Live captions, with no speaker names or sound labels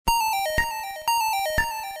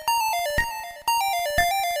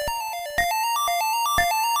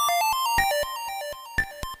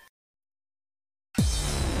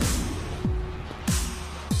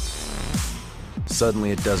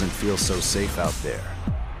suddenly it doesn't feel so safe out there.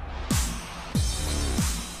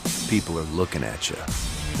 People are looking at you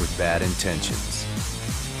with bad intentions.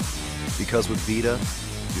 Because with Vita,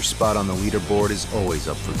 your spot on the leaderboard is always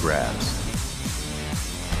up for grabs.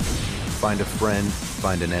 Find a friend,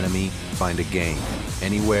 find an enemy, find a game.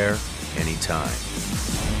 Anywhere, anytime.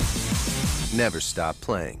 Never stop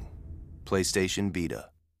playing. PlayStation Vita.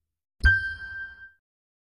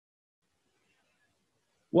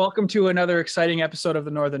 Welcome to another exciting episode of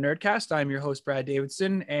the Northern Nerdcast. I'm your host, Brad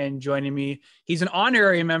Davidson, and joining me, he's an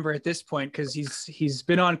honorary member at this point because he's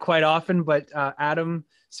been on quite often, but Adam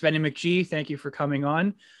Svenny McGee, thank you for coming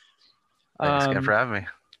on. Thanks again for having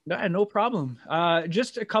me. No problem.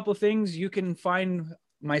 Just a couple things. You can find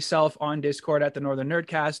myself on Discord at the Northern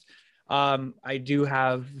Nerdcast. I do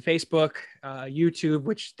have Facebook, YouTube,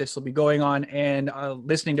 which this will be going on, and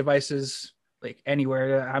listening devices like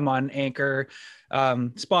anywhere. I'm on Anchor,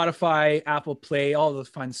 Spotify, Apple Play, all the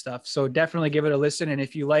fun stuff. So definitely give it a listen. And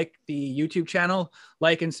if you like the YouTube channel,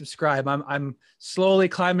 like and subscribe. I'm slowly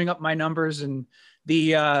climbing up my numbers, and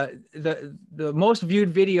the most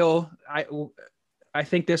viewed video, I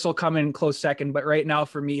think this will come in close second, but right now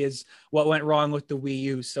for me is what went wrong with the Wii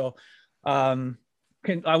U. So I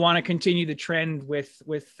want to continue the trend with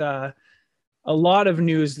a lot of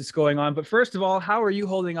news that's going on. But first of all, how are you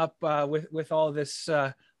holding up with all this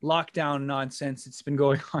lockdown nonsense that's been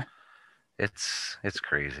going on? It's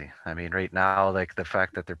crazy. I mean, right now, like the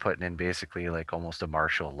fact that they're putting in basically like almost a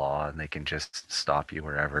martial law, and they can just stop you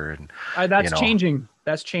wherever. And that's changing.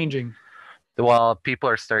 That's changing. Well, people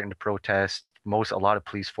are starting to protest. A lot of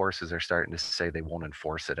police forces are starting to say they won't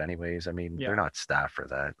enforce it anyways. I mean, they're not staffed for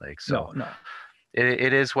that. Like, so no.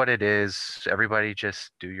 It is what it is. Everybody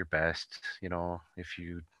just do your best. You know, if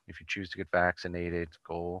you choose to get vaccinated,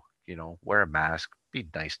 go, wear a mask, be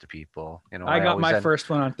nice to people. I got my first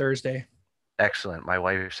one on Thursday. Excellent. My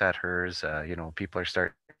wife's had hers. People are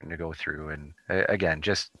starting to go through, and again,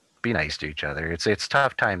 just be nice to each other. It's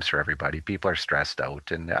tough times for everybody. People are stressed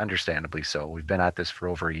out, and understandably so. We've been at this for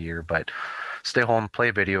over a year, but stay home, play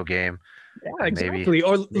a video game. Yeah, exactly.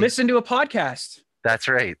 Or listen to a podcast. That's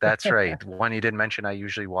right. That's right. One you didn't mention, I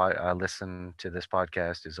usually listen to this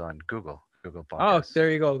podcast is on Google Podcasts. Oh,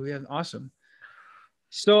 there you go. Yeah, awesome.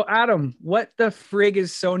 So Adam, what the frig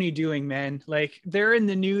is Sony doing, man? Like, they're in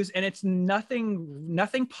the news, and it's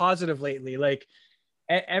nothing positive lately. Like,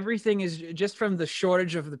 everything is just from the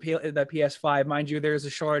shortage of the PS5. Mind you, there's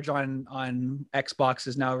a shortage on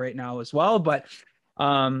Xboxes right now as well. But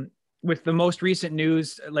with the most recent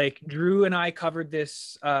news, like Drew and I covered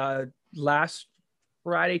this last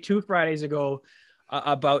Friday, 2 Fridays ago,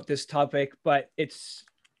 about this topic, but it's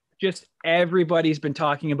just everybody's been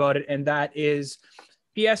talking about it, and that is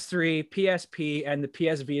PS3, PSP, and the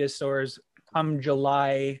PS Vita stores come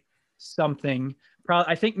July something,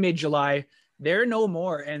 probably I think mid-July. They're no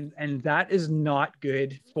more, and that is not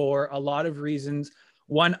good for a lot of reasons.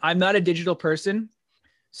 One, I'm not a digital person,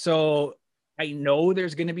 so I know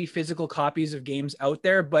there's going to be physical copies of games out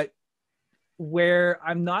there, but where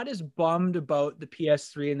I'm not as bummed about the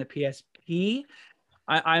PS3 and the PSP,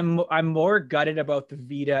 I'm more gutted about the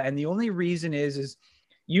Vita, and the only reason is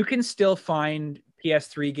you can still find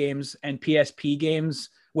PS3 games and PSP games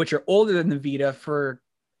which are older than the Vita for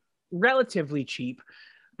relatively cheap,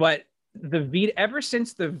 but the Vita, ever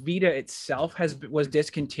since the Vita itself was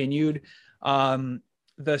discontinued,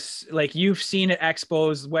 like you've seen at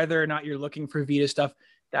expos, whether or not you're looking for Vita stuff,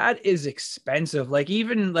 that is expensive. Like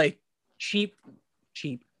even like cheap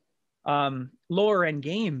lower end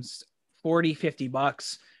games,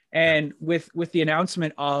 $40-$50. And with the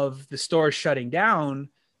announcement of the stores shutting down,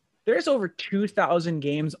 there's over 2,000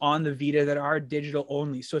 games on the Vita that are digital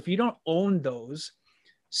only. So if you don't own those,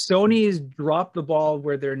 Sony's dropped the ball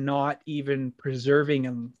where they're not even preserving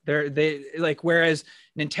them. They like, whereas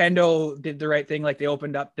Nintendo did the right thing, like they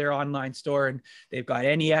opened up their online store and they've got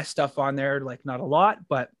NES stuff on there, like not a lot,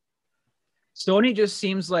 but Sony just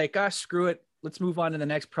seems like, screw it, let's move on to the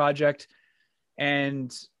next project.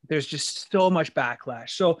 And there's just so much backlash.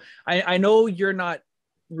 So I know you're not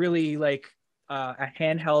really like a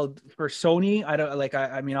handheld for Sony.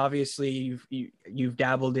 I mean, obviously you've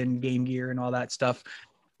dabbled in Game Gear and all that stuff,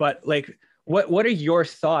 but like, what are your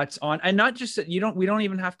thoughts on, and not just that we don't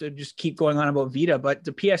even have to just keep going on about Vita, but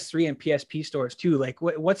the PS3 and PSP stores too. Like,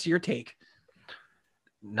 what's your take?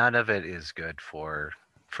 None of it is good for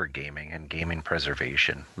gaming and gaming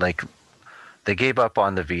preservation. Like, they gave up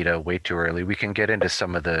on the Vita way too early. We can get into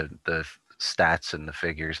some of the stats and the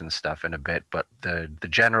figures and stuff in a bit, but the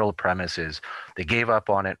general premise is they gave up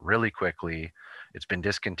on it really quickly. It's been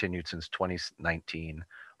discontinued since 2019.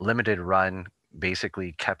 Limited run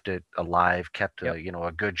basically kept it alive, kept Yep.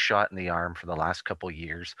 a good shot in the arm for the last couple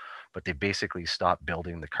years, but they basically stopped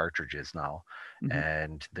building the cartridges now, Mhm.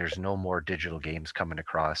 and there's no more digital games coming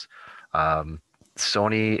across.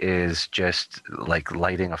 Sony is just like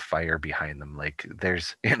lighting a fire behind them. Like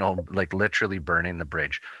there's, like literally burning the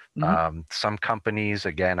bridge. Mhm. Some companies,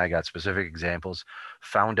 again, I got specific examples,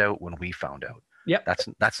 found out when we found out. Yep.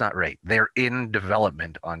 That's not right. They're in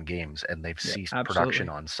development on games and they've Yep. ceased production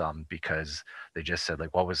Absolutely. on some because they just said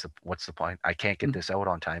like, what's the point? I can't get Mm. this out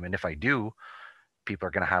on time. And if I do, people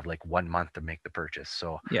are going to have like 1 month to make the purchase.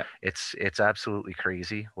 So Yeah. it's absolutely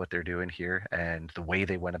crazy what they're doing here and the way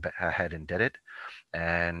they went ahead and did it.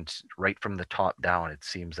 And right from the top down, it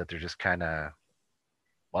seems that they're just kind of,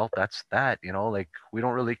 well, that's that, like we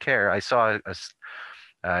don't really care. I saw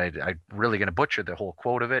I'm really going to butcher the whole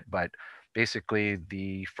quote of it, but basically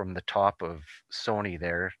the from the top of Sony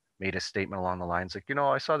there made a statement along the lines like,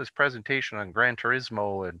 I saw this presentation on Gran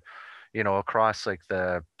Turismo and across like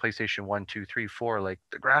the PlayStation 1, 2, 3, 4, like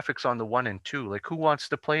the graphics on the 1 and 2, like who wants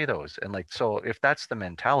to play those? And like, so if that's the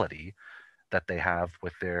mentality that they have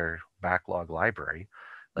with their backlog library,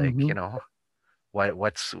 like, Mhm.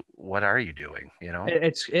 what are you doing,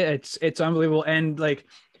 It's unbelievable. And like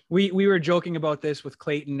we were joking about this with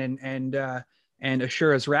Clayton and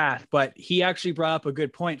Ashura's Wrath, but he actually brought up a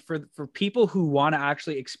good point for people who want to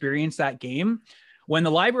actually experience that game. When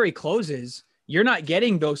the library closes, you're not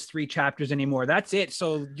getting those 3 chapters anymore. That's it.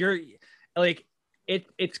 So you're like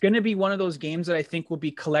it's going to be one of those games that I think will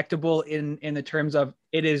be collectible in the terms of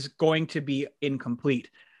it is going to be incomplete.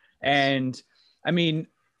 Yes. And I mean,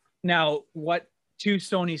 now what, to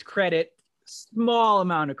Sony's credit, small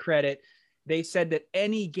amount of credit, they said that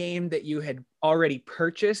any game that you had already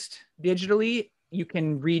purchased digitally, you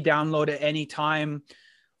can re-download at any time.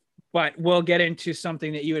 But we'll get into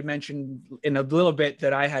something that you had mentioned in a little bit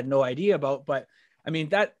that I had no idea about. But I mean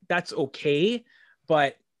that's okay.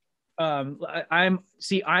 But I'm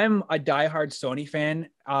a diehard Sony fan,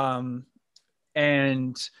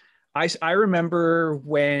 and I remember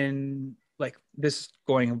when, like, this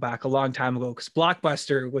going back a long time ago, because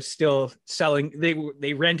Blockbuster was still selling.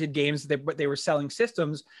 They rented games, but they were selling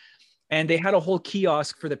systems, and they had a whole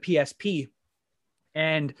kiosk for the PSP.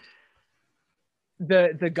 And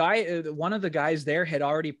the guy, one of the guys there, had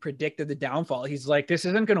already predicted the downfall. He's like, this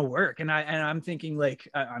isn't going to work. And I'm thinking, like,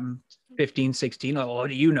 I'm 15, 16. Oh, what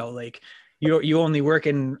do you know? Like, you only work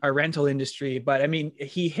in a rental industry. But I mean,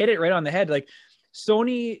 he hit it right on the head. Like,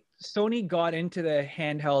 Sony got into the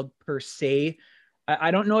handheld per se.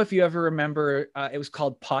 I don't know if you ever remember, it was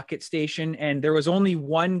called Pocket Station, and there was only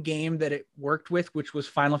one game that it worked with, which was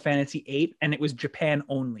Final Fantasy VIII, and it was Japan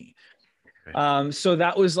only. Right. So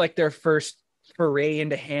that was like their first foray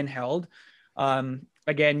into handheld.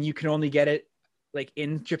 Again, you can only get it like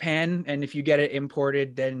in Japan, and if you get it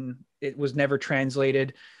imported, then it was never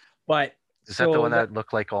translated. But Is that the so one that that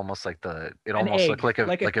looked like almost like it an almost looked egg, like a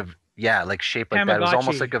like a yeah, like shaped like that. It was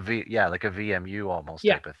almost like Tamagotchi. a yeah, like a VMU almost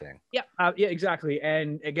Yeah, type of thing. yeah, exactly.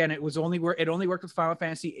 And again, it only worked with Final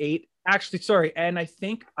Fantasy VIII. Actually, sorry, and I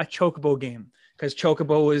think a Chocobo game, because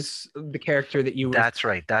Chocobo was the character that you were. That's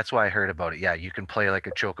right. That's why I heard about it. Yeah, you can play like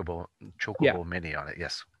a Yeah, chocobo mini on it.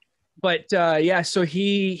 Yes. but yeah, so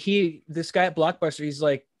he this guy at Blockbuster, he's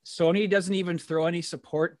like, Sony doesn't even throw any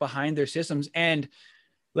support behind their systems. And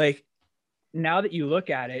like, now that you look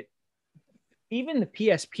at it, even the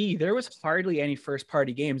PSP, there was hardly any first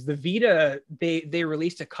party games. The Vita, they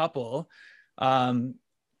released a couple. Um,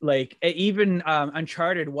 like even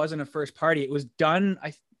Uncharted wasn't a first party. It was done,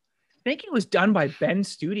 I think it was done by Ben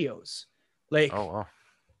Studios. Oh Like, well.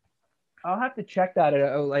 I'll have to check that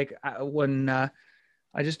like when I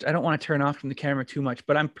don't want to turn off from the camera too much,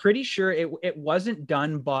 but I'm pretty sure it wasn't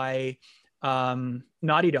done by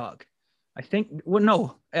Naughty Dog. I think, well,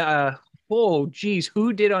 no. Oh geez,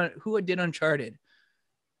 who did Uncharted?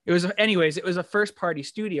 It was, anyways, it was a first party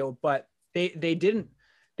studio, but they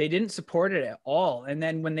didn't support it at all. And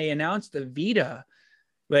then when they announced the Vita,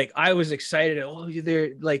 like, I was excited. Oh,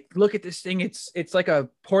 they're like, look at this thing. It's like a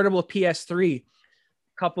portable PS3.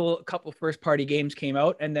 Couple first party games came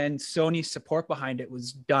out, and then Sony's support behind it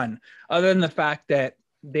was done. Other than the fact that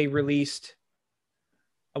they released,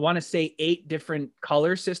 I want to say, 8 different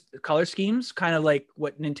color schemes, kind of like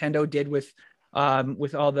what Nintendo did with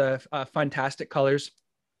all the fantastic colors.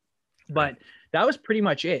 Right. But that was pretty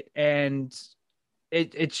much it. And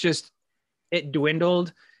it's just, it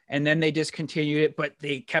dwindled, and then they discontinued it, but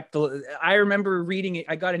they kept I remember reading it.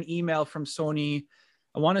 I got an email from Sony,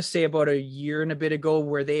 I want to say about a year and a bit ago,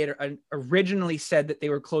 where they had originally said that they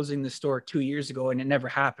were closing the store 2 years ago, and it never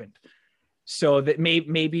happened. so that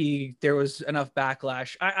maybe there was enough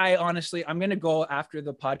backlash. I honestly, I'm going to go after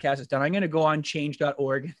the podcast is done. I'm going to go on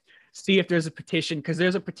change.org, see if there's a petition, because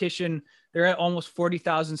there's a petition. They're at almost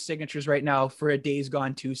 40,000 signatures right now for a Days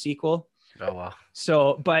Gone 2 sequel. Oh, wow.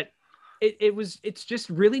 So, but it's just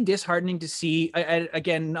really disheartening to see.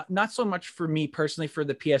 Again, not so much for me personally for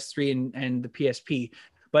the PS3 and the PSP,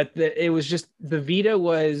 but it was just the Vita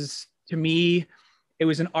was, to me, it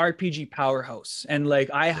was an RPG powerhouse. And like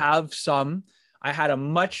I had a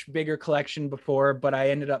much bigger collection before, but I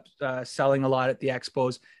ended up selling a lot at the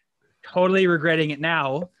expos. Totally regretting it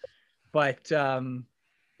now, but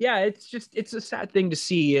yeah, it's a sad thing to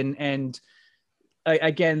see. And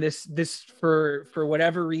again, this for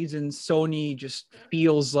whatever reason, Sony just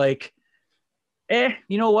feels like,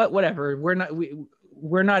 you know what, whatever.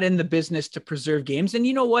 We're not in the business to preserve games. And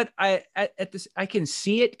you know what, I can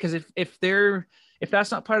see it, because if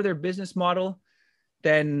that's not part of their business model,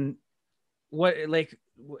 then what, like,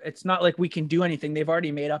 it's not like we can do anything. They've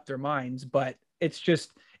already made up their minds. But it's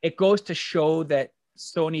just, it goes to show that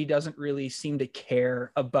Sony doesn't really seem to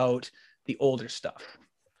care about the older stuff.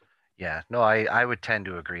 Yeah, no, I would tend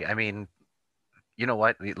to agree. I mean, you know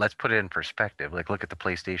what? Let's put it in perspective. Like, look at the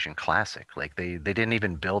PlayStation Classic. Like, they didn't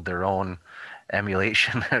even build their own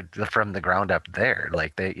emulation from the ground up there.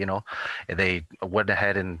 Like, they went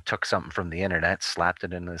ahead and took something from the internet, slapped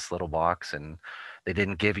it in this little box, and they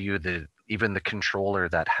didn't give you even the controller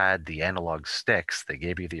that had the analog sticks. They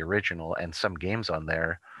gave you the original, and some games on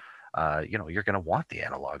there, you're going to want the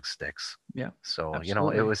analog sticks. Yeah. So,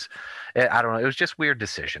 absolutely. I don't know. It was just weird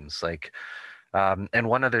decisions. Like, and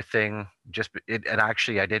one other thing, and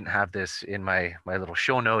actually I didn't have this in my little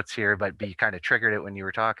show notes here, but you kind of triggered it when you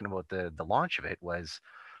were talking about the launch of it. Was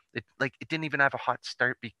it didn't even have a hot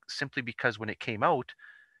start simply because when it came out,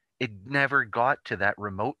 it never got to that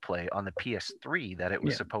remote play on the PS3 that it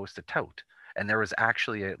was supposed to tout. And there was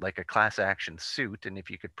actually a class action suit, and if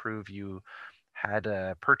you could prove you had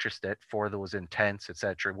purchased it for those intents,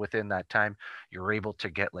 etc., within that time, you're able to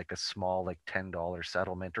get like a small, like $10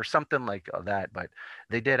 settlement or something like that. But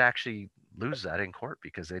they did actually lose that in court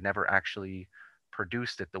because they never actually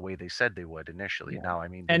produced it the way they said they would initially. Now, I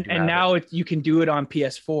mean, and now you can do it on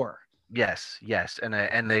PS4. Yes,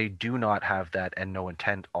 and they do not have that, and no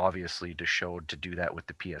intent, obviously, to do that with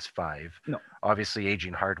the PS5. No, obviously,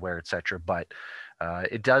 aging hardware, etc. But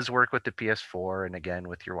it does work with the PS4, and again,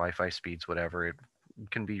 with your Wi-Fi speeds, whatever, it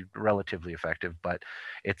can be relatively effective. But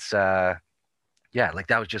it's like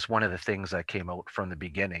that was just one of the things that came out from the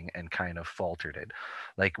beginning and kind of faltered it.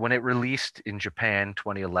 Like when it released in Japan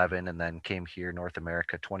 2011 and then came here North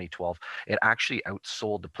America 2012, it actually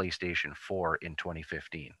outsold the PlayStation 4 in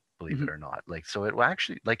 2015. Believe it or not. Like, so it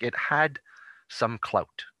actually, like, it had some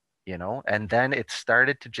clout, and then it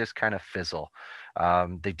started to just kind of fizzle.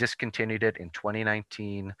 They discontinued it in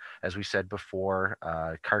 2019, as we said before.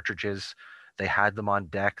 Cartridges, they had them on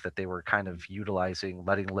deck that they were kind of utilizing,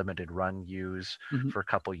 letting limited run use for a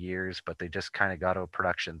couple years, but they just kind of got out of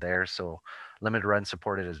production there. So limited run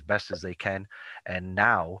supported as best as they can. And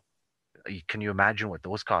now, can you imagine what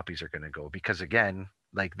those copies are going to go? Because again,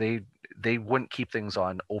 like they wouldn't keep things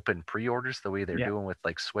on open pre-orders the way they're doing with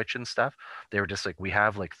like Switch and stuff. They were just like, we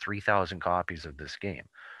have like 3,000 copies of this game,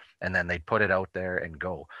 and then they'd put it out there and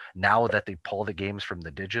go. Now that they pull the games from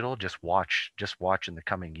the digital, just watch in the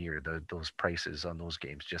coming year, those prices on those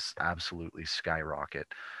games just absolutely skyrocket.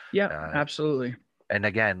 Absolutely. And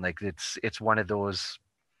again, like it's one of those,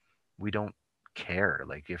 we don't care.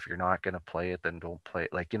 Like, if you're not going to play it, then don't play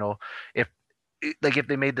it. Like, if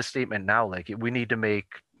they made the statement now, like, we need to make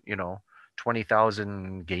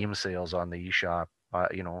 20,000 game sales on the eShop,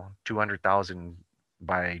 200,000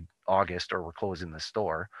 by August, or we're closing the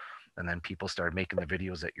store, and then people start making the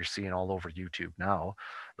videos that you're seeing all over YouTube now,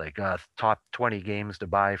 like top 20 games to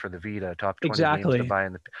buy for the Vita, top 20 games to buy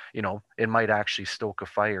in the, it might actually stoke a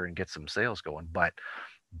fire and get some sales going. But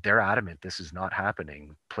they're adamant this is not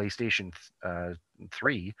happening. PlayStation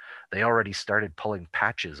 3, they already started pulling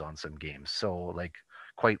patches on some games. So, like,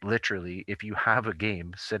 quite literally, if you have a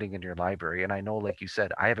game sitting in your library, and I know, like you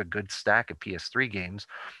said, I have a good stack of PS3 games,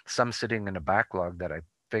 some sitting in a backlog that I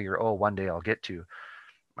figure, one day I'll get to.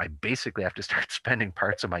 I basically have to start spending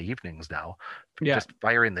parts of my evenings now just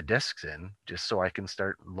firing the discs in, just so I can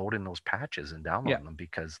start loading those patches and downloading them,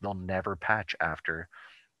 because they'll never patch after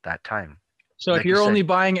that time. So if you're only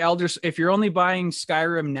buying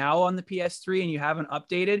Skyrim now on the PS3 and you haven't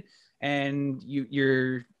updated, and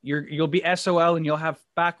you'll be SOL and you'll have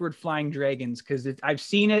backward flying dragons, because I've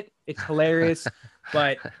seen it. It's hilarious.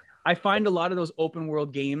 But I find a lot of those open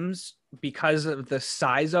world games, because of the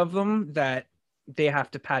size of them, that they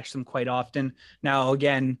have to patch them quite often. Now,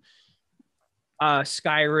 again,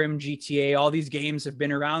 Skyrim, GTA, all these games have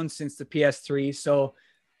been around since the PS3. So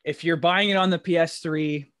if you're buying it on the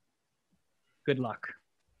PS3, good luck.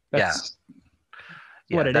 Yeah. That's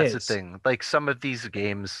what Yeah, it that's the is. thing. Like some of these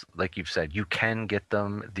games, like you've said, you can get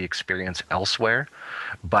them the experience elsewhere,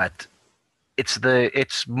 but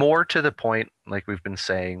it's more to the point, like we've been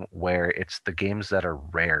saying, where it's the games that are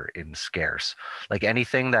rare and scarce. Like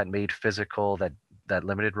anything that made physical, that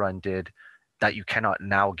limited run did, that you cannot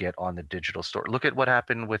now get on the digital store. Look at what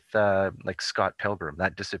happened with like Scott Pilgrim.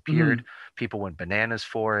 That disappeared. People went bananas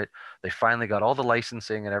for it. They finally got all the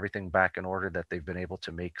licensing and everything back in order, that they've been able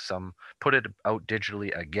to make some, put it out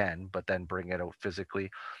digitally again, but then bring it out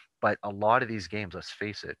physically. But a lot of these games, let's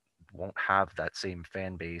face it, won't have that same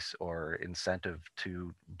fan base or incentive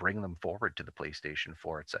to bring them forward to the PlayStation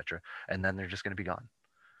 4, etc. And then they're just going to be gone.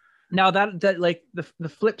 Now that like the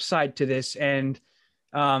flip side to this, and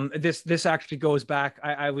this actually goes back.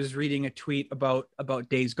 I was reading a tweet about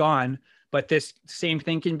Days Gone, but this same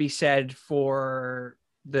thing can be said for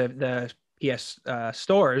the PS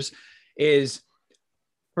stores. Is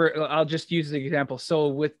for I'll just use the example. So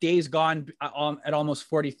with Days Gone at almost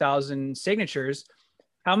 40,000 signatures,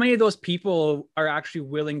 how many of those people are actually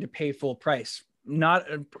willing to pay full price? Not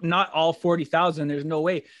all 40,000. There's no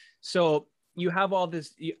way. So you have all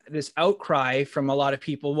this outcry from a lot of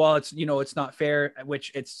people. Well, it's not fair,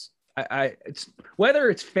 which it's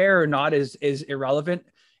whether it's fair or not is irrelevant.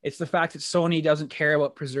 It's the fact that Sony doesn't care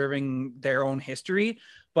about preserving their own history.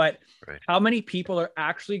 But how many people are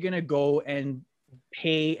actually going to go and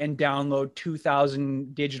pay and download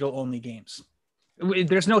 2,000 digital only games?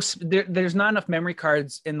 There's not enough memory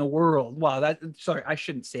cards in the world. Wow, sorry, I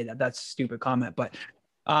shouldn't say that. That's a stupid comment, but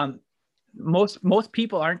most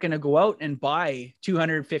people aren't going to go out and buy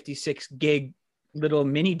 256 gig little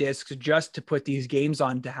mini discs just to put these games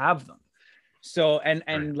on to have them. So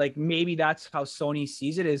and like maybe that's how Sony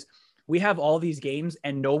sees it, is we have all these games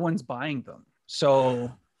and no one's buying them.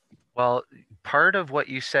 So well, part of what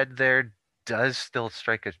you said there does still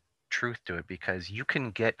strike a truth to it, because you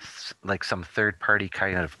can get like some third party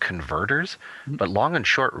kind of converters, but long and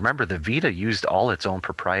short, remember the Vita used all its own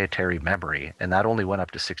proprietary memory, and that only went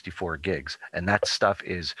up to 64 gigs, and that stuff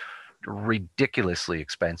is ridiculously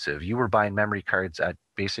expensive. You were buying memory cards at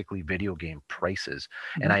basically video game prices,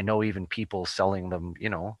 and I know even people selling them,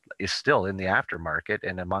 is still in the aftermarket,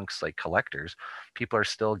 and amongst like collectors, people are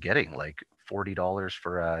still getting like $40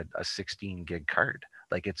 for a 16 gig card.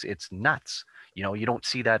 Like it's nuts. You don't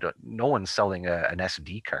see that. No one's selling an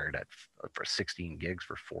SD card for 16 gigs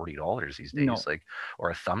for $40 these days. No. Like, or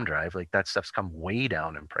a thumb drive. Like that stuff's come way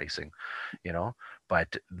down in pricing.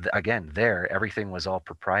 But again, everything was all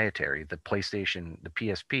proprietary. The PlayStation, the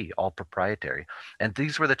PSP, all proprietary. And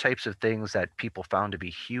these were the types of things that people found to be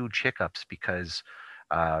huge hiccups, because,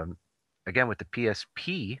 again, with the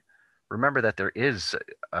PSP, remember that there is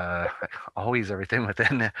always everything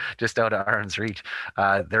within just out of arm's reach.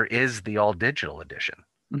 There is the all digital edition.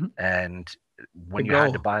 And when you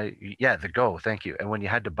had to buy, the Go, thank you. And when you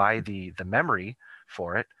had to buy the memory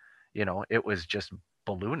for it, it was just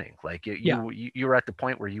ballooning. Like you were at the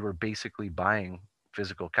point where you were basically buying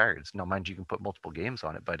physical cards. Now, mind you, can put multiple games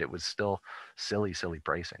on it, but it was still silly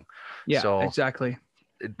pricing. Yeah, so exactly.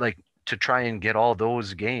 Like, to try and get all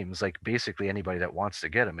those games, like basically anybody that wants to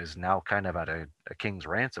get them is now kind of at a king's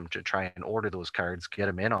ransom to try and order those cards, get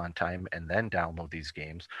them in on time, and then download these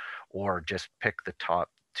games, or just pick the top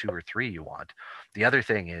 2 or 3 you want. The other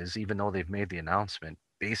thing is, even though they've made the announcement,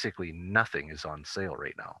 basically nothing is on sale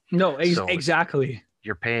right now. No, exactly.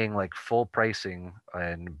 You're paying like full pricing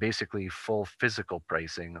and basically full physical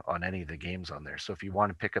pricing on any of the games on there. So if you want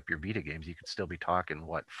to pick up your Vita games, you could still be talking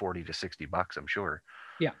 $40 to $60, I'm sure.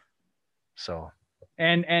 Yeah. So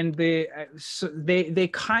they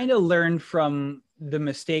kind of learned from the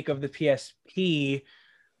mistake of the PSP,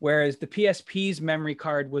 whereas the PSP's memory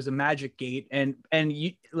card was a magic gate, and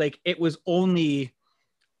you like it was only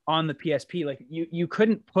on the PSP. Like you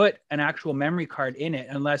couldn't put an actual memory card in it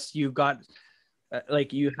unless you got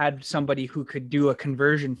like you had somebody who could do a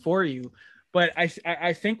conversion for you. But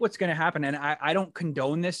I think what's going to happen, and I don't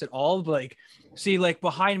condone this at all, but like, see, like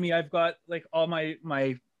behind me, I've got like all my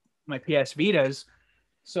PS Vitas.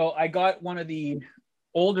 So I got one of the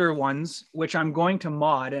older ones, which I'm going to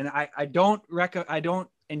mod, and I don't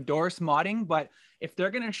endorse modding, but if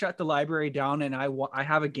they're going to shut the library down and I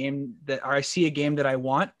have a game or I see a game that I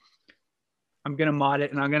want, I'm going to mod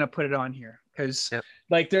it and I'm going to put it on here, because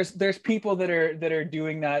like there's people that are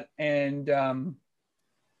doing that, and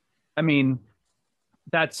I mean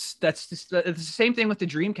that's just the same thing with the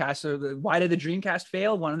Dreamcast. So why did the Dreamcast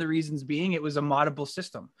fail? One of the reasons being it was a moddable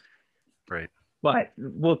system. Right. But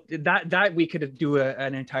well, that we could do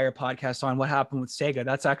an entire podcast on what happened with Sega.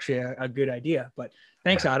 That's actually a good idea. But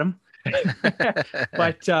thanks, Adam.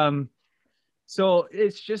 But so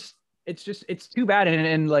it's too bad,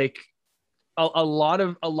 and like a lot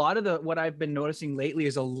of the what I've been noticing lately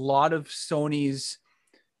is a lot of Sony's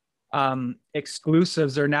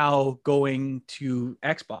exclusives are now going to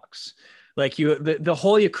Xbox. Like the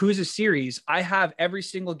whole Yakuza series, I have every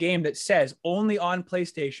single game that says only on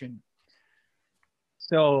PlayStation.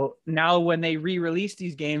 So now when they re-release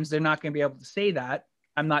these games, they're not going to be able to say that.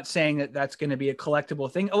 I'm not saying that that's going to be a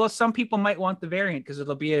collectible thing. Although some people might want the variant because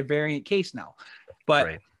it'll be a variant case now. But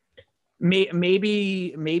Right.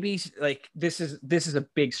 maybe like this is a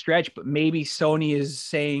big stretch, but maybe Sony is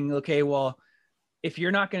saying, okay, well, if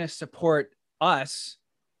you're not going to support us,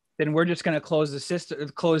 then we're just going to close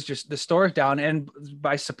just the stores down. And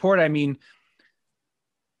by support, I mean,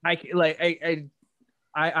 I'm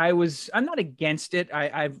not against it.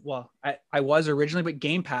 I was originally, but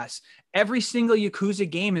Game Pass, every single Yakuza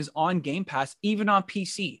game is on Game Pass, even on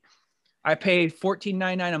PC. I pay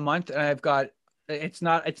 $14.99 a month, and I've got, it's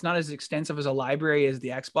not as extensive as a library as the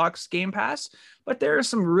Xbox Game Pass, but there are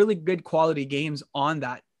some really good quality games on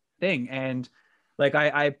that thing. And like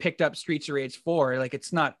I picked up Streets of Rage 4. Like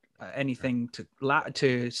it's not anything to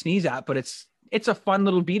sneeze at, but it's a fun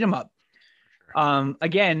little beat 'em up.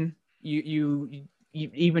 Again, you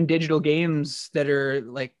even digital games that are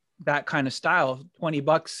like that kind of style,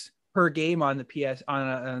 $20 per game on the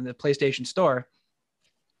on the PlayStation Store.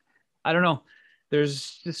 I don't know.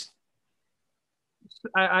 There's just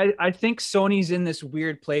I think Sony's in this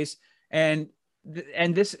weird place, and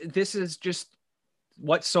this is just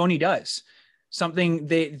what Sony does. Something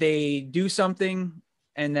they do something,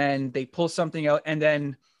 and then they pull something out, and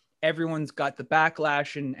then everyone's got the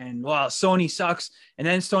backlash and well, Sony sucks. And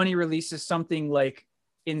then Sony releases something like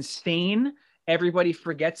insane. Everybody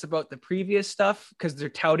forgets about the previous stuff because they're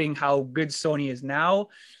touting how good Sony is now.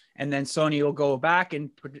 And then Sony will go back and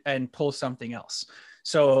pull something else.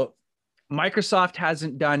 So Microsoft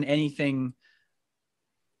hasn't done anything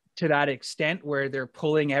to that extent where they're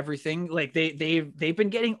pulling everything. Like they've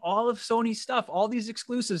been getting all of Sony's stuff, all these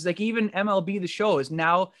exclusives, like even MLB The Show is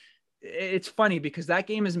now. It's funny because that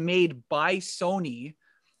game is made by Sony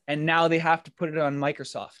and now they have to put it on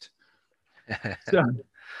Microsoft. So,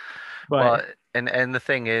 Well, and the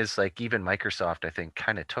thing is, like, even Microsoft, I think,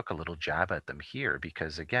 kind of took a little jab at them here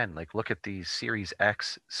because, again, like, look at the Series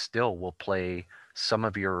X still will play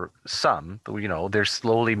they're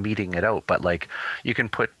slowly meeting it out, but like, you can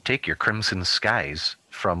take your Crimson Skies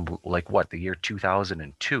from like the year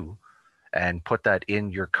 2002 and put that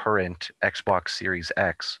in your current Xbox Series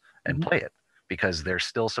X and play it because they're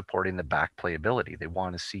still supporting the back playability. They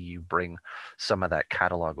want to see you bring some of that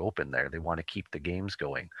catalog open there. They want to keep the games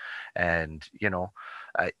going. And,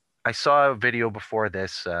 I saw a video before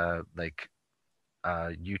this, YouTuber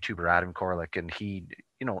Adam Korlick, and he,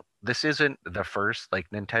 this isn't the first. Like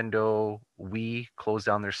Nintendo Wii closed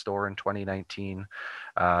down their store in 2019.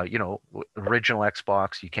 Original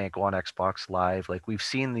Xbox, you can't go on Xbox Live. Like we've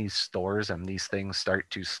seen these stores and these things start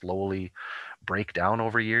to slowly break down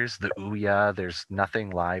over years. The Ouya, there's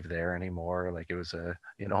nothing live there anymore. Like it was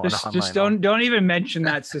just don't even mention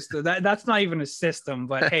that system. That's not even a system.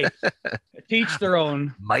 But hey, teach their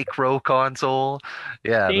own. Micro console,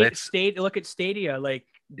 yeah. Look at Stadia. Like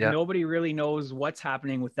nobody really knows what's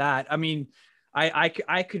happening with that. I mean, I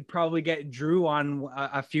could probably get Drew on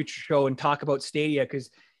a future show and talk about Stadia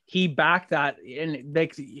because he backed that, and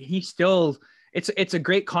like he still, it's a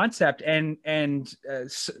great concept, and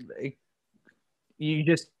you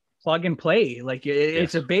just plug and play. Like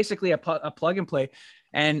it's basically a plug and play.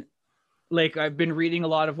 And like I've been reading a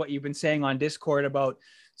lot of what you've been saying on Discord about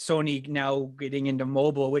Sony now getting into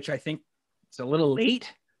mobile, which I think it's a little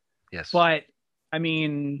late. Yes. But I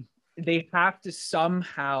mean, they have to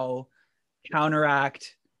somehow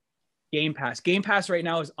counteract Game Pass. Game Pass right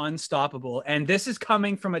now is unstoppable. And this is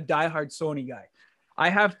coming from a diehard Sony guy. I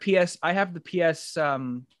have the PS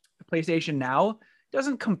PlayStation Now. It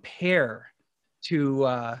doesn't compare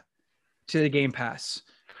to the Game Pass.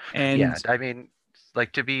 And yeah, I mean,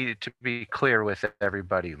 like to be clear with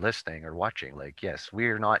everybody listening or watching, like, yes,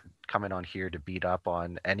 we're not coming on here to beat up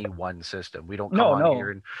on any one system. We don't come on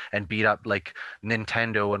here and beat up like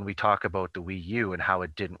Nintendo when we talk about the Wii U and how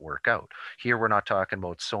it didn't work out. Here we're not talking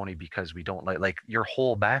about Sony because we don't like your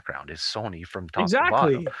whole background is Sony from top to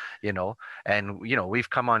bottom, and we've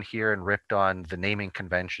come on here and ripped on the naming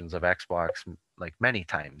conventions of Xbox like many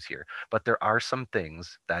times here, but there are some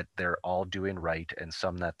things that they're all doing right and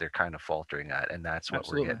some that they're kind of faltering at, and that's what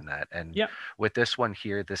we're getting at. And with this one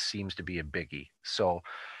here, this seems to be a biggie. So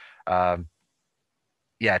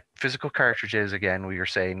yeah, physical cartridges, again, we were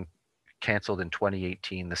saying canceled in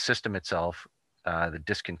 2018. The system itself, the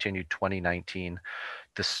discontinued 2019.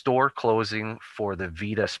 The store closing for the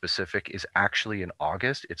Vita specific is actually in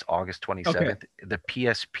August. It's August Okay. 27th. The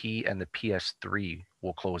PSP and the PS3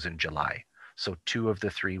 will close in July. So two of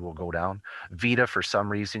the three will go down. Vita, for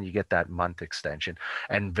some reason, you get that month extension.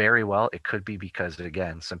 And very well, it could be because,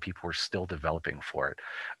 again, some people are still developing for it.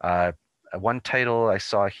 One title I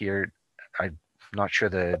saw here, I'm not sure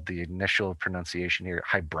the initial pronunciation here,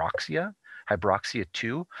 Hybroxia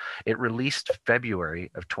 2. It released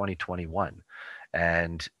February of 2021,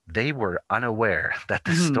 and they were unaware that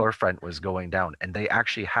the Mhm. storefront was going down, and they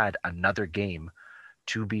actually had another game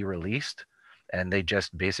to be released, and they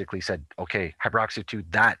just basically said, okay, Hybroxia 2,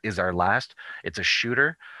 that is our last. It's a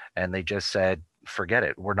shooter, and they just said, forget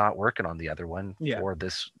it, we're not working on the other one Yeah. for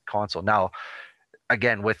this console. Now,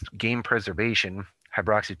 again, with game preservation,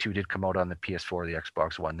 Hybroxia 2 did come out on the PS4, the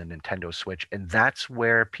Xbox One, the Nintendo Switch, and that's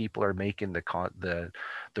where people are making the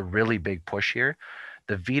really big push here.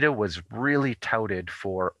 The Vita was really touted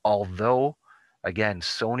for, although again,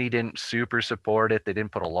 Sony didn't super support it. They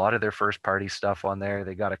didn't put a lot of their first party stuff on there.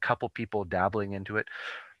 They got a couple people dabbling into it.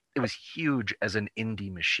 It was huge as an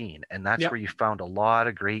indie machine, and that's Yeah. where you found a lot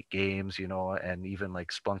of great games, you know, and even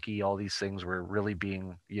like Spunky, all these things were really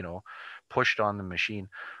being, you know, pushed on the machine.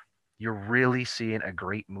 You're really seeing a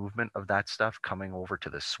great movement of that stuff coming over to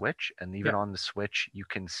the Switch, and even Yeah. on the Switch you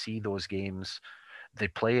can see those games. They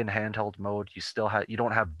play in handheld mode. You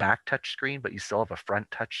don't have back touch screen, but you still have a front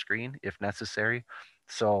touch screen if necessary.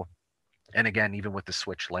 So, and again, even with the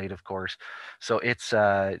Switch Lite, of course. So it's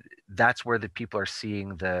that's where the people are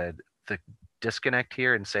seeing the disconnect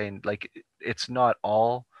here and saying, like, it's not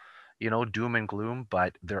all, you know, doom and gloom,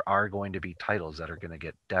 but there are going to be titles that are going to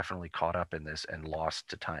get definitely caught up in this and lost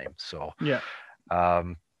to time. So Yeah.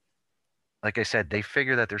 um, like I said, they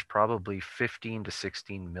figure that there's probably 15 to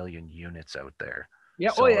 16 million units out there.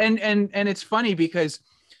 Yeah. Oh, So and it's funny because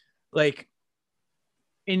like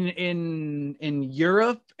in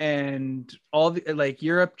Europe and all the like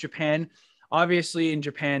Europe, Japan, obviously in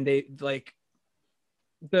Japan they like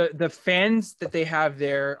the fans that they have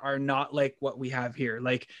there are not like what we have here.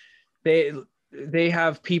 Like they they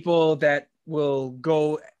have people that will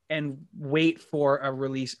go and wait for a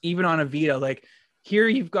release even on a Vita. Like here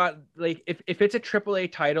you've got like if it's a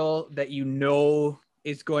AAA title that you know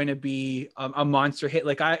is going to be a monster hit.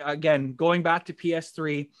 Like I again going back to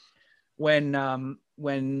PS3 when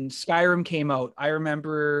Skyrim came out, I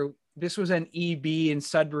remember this was an EB in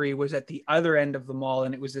Sudbury, was at the other end of the mall,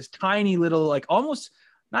 and it was this tiny little, like almost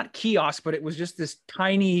not kiosk, but it was just this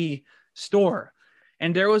tiny store,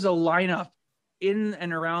 and there was a lineup in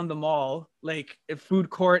and around the mall, like a food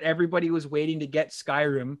court. Everybody was waiting to get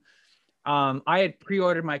Skyrim. I had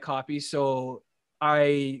pre-ordered my copy, so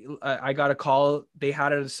I got a call. They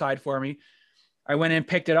had it aside for me. I went and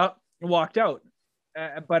picked it up and walked out.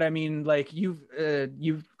 But I mean, like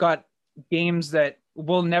you've got games that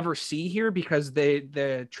we'll never see here because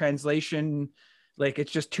the translation, like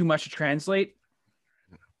it's just too much to translate.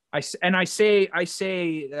 I say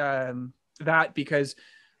that because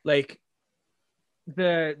like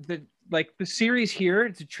the series here,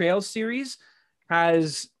 the Trails series,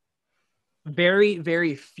 has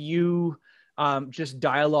very few just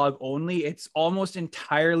dialogue only. It's almost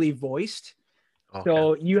entirely voiced. okay,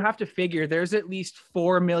 So you have to figure there's at least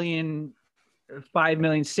 4 million, 5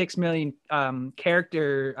 million, 6 million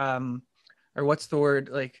character or what's the word,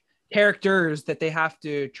 like characters that they have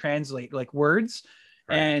to translate, like words.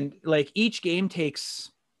 right. And like each game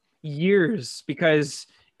takes years because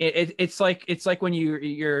it's like when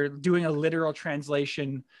you're doing a literal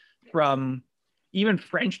translation from even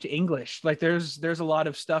French to English. Like there's a lot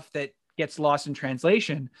of stuff that gets lost in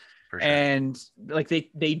translation, For sure. and like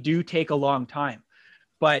they do take a long time.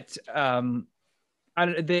 But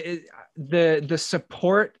the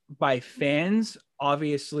support by fans,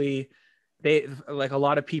 obviously, they like a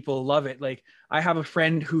lot of people love it. Like I have a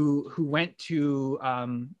friend who went to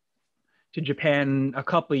Japan a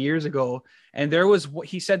couple of years ago, and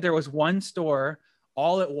he said there was one store.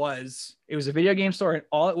 All it was a video game store, and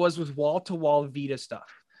all it was wall to wall Vita stuff,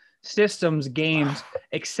 systems, games,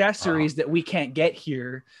 accessories that we can't get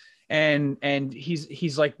here. And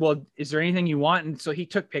he's like, well, is there anything you want? And so he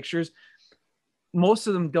took pictures. Most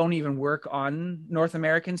of them don't even work on North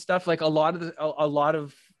American stuff. Like a lot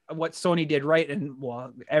of what Sony did right, and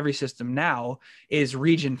well, every system now is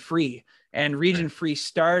region free, and region Right. free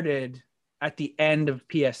started at the end of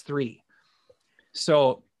PS3.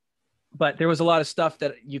 So, but there was a lot of stuff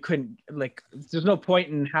that you couldn't, like, there's no point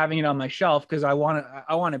in having it on my shelf because I want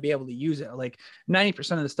to be able to use it. Like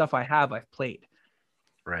 90% of the stuff I have, I've played.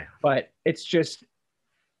 Right. But it's just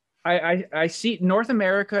I see North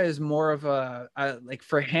America is more of a like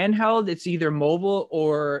for handheld, it's either mobile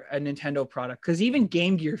or a Nintendo product. Because even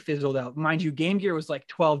Game Gear fizzled out. Mind you, Game Gear was like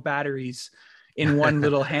 12 batteries in one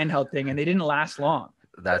little handheld thing, and they didn't last long.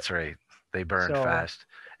 That's right. They burned So fast.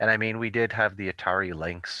 And I mean, we did have the Atari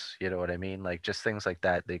Lynx, you know what I mean? Like just things like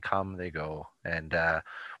that. They come, they go. And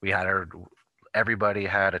we had everybody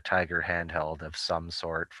had a Tiger handheld of some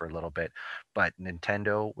sort for a little bit. But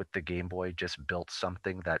Nintendo with the Game Boy just built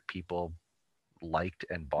something that people liked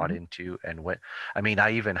and bought mhm. into and went. I mean,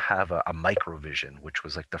 I even have a Microvision, which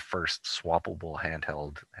was like the first swappable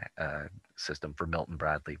handheld system for Milton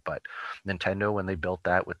Bradley. But Nintendo, when they built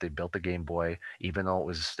that, what they built the Game Boy, even though it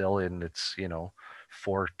was still in its, you know,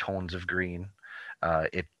 4 tones of green,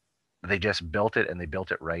 it they just built it and they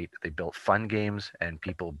built it right. They built fun games and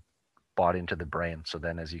people bought into the brand. So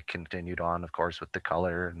then as you continued on, of course, with the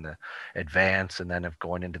color and the advance and then of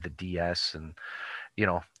going into the DS, and you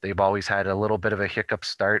know, they've always had a little bit of a hiccup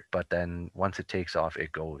start, but then once it takes off,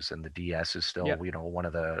 it goes. And the DS is still, Yeah. you know, one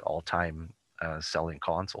of the all-time selling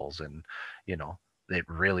consoles, and you know, it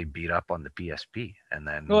really beat up on the PSP. And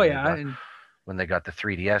then Oh yeah, and when they got the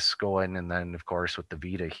 3DS going, and then of course with the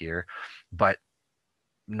Vita here, but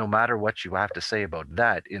no matter what you have to say about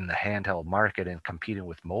that in the handheld market and competing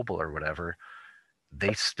with mobile or whatever,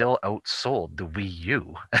 they still outsold the Wii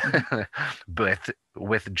U but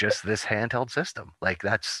with just this handheld system. Like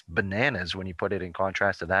that's bananas when you put it in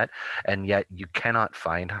contrast to that, and yet you cannot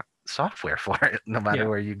find software for it no matter yeah,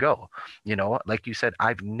 where you go. You know, like you said,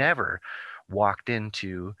 I've never walked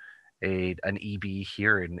into an EB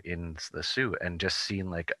here in the Sioux and just seen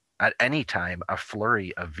like at any time a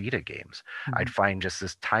flurry of Vita games. I'd mhm. find just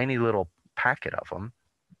this tiny little packet of them,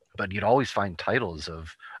 but you'd always find titles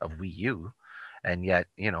of Wii U. And yet,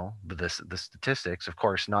 you know, the statistics, of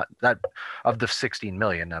course, not that of the 16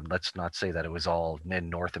 million. Let's not say that it was all in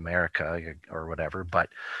North America or whatever, but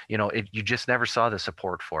you know, you just never saw the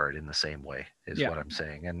support for it in the same way, is Yeah, what I'm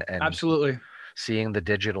saying. And absolutely. seeing the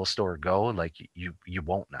digital store go, like you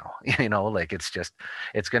won't now. You know, like it's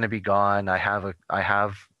going to be gone. I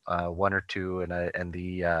have one or two, and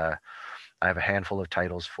I have a handful of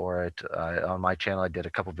titles for it. On my channel, I did a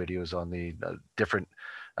couple videos on the different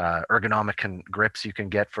ergonomic grips you can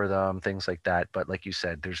get for them, things like that. But like you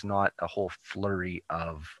said, there's not a whole flurry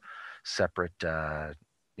of separate,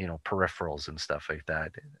 you know, peripherals and stuff like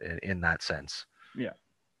that in that sense. Yeah.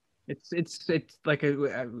 It's like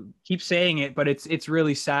I keep saying it, but it's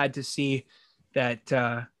really sad to see that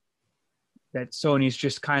that Sony's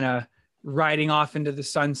just kind of riding off into the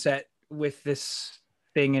sunset with this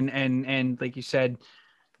thing, and like you said,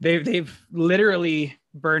 they've literally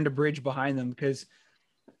burned a bridge behind them. Because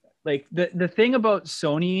like the thing about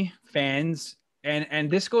Sony fans, and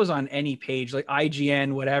this goes on any page like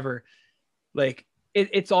IGN, whatever, like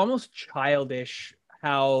it's almost childish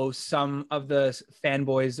how some of the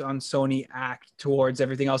fanboys on Sony act towards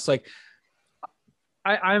everything else. Like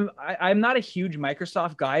I'm not a huge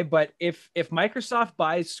Microsoft guy, but if Microsoft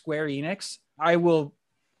buys Square Enix, I will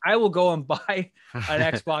go and buy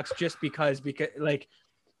an Xbox just because like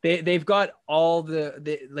they've got all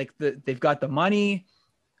they've got the money.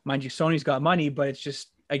 Mind you, Sony's got money, but it's just,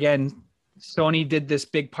 again, Sony did this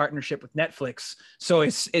big partnership with Netflix. So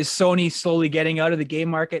is Sony slowly getting out of the game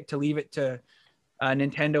market to leave it to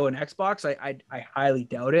Nintendo and Xbox? I highly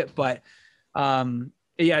doubt it. But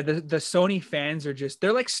yeah, the Sony fans are just,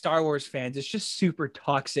 they're like Star Wars fans. It's just super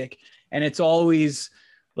toxic, and it's always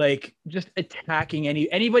like just attacking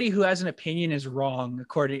anybody who has an opinion is wrong,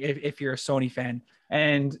 according if you're a Sony fan,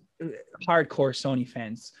 and hardcore Sony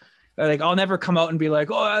fans. Like I'll never come out and be like,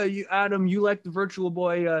 "Oh, you Adam, you like the Virtual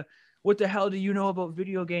Boy. What the hell do you know about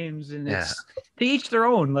video games?" And Yeah. it's to each their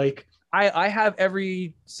own. Like I have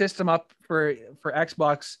every system up for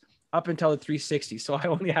Xbox up until the 360, so I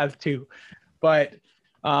only have two. But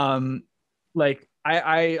like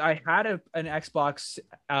I had an Xbox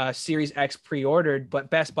Series X pre-ordered, but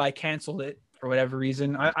Best Buy canceled it for whatever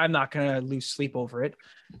reason. I'm not gonna lose sleep over it.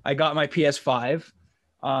 I got my PS5,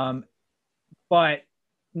 but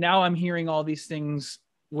now I'm hearing all these things,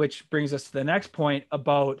 which brings us to the next point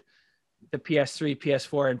about the PS3,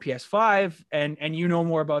 PS4, and PS5. And you know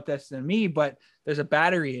more about this than me, but there's a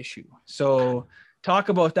battery issue. So talk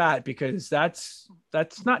about that, because that's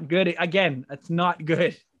not good. Again, that's not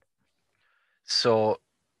good. So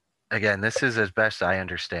again, this is as best I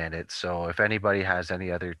understand it. So if anybody has any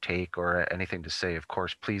other take or anything to say, of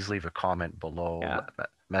course, please leave a comment below. Yeah.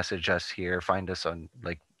 Message us here. Find us on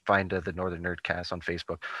find the Northern Nerdcast on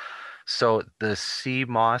Facebook. So the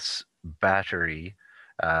CMOS battery,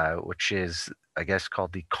 which is, I guess,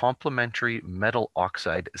 called the complementary metal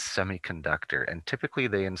oxide semiconductor. And typically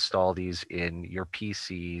they install these in your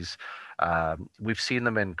PCs. We've seen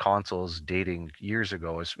them in consoles dating years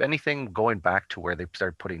ago, as anything going back to where they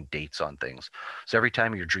started putting dates on things. So every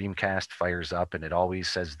time your Dreamcast fires up, and it always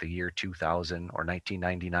says the year 2000 or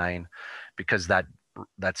 1999, because that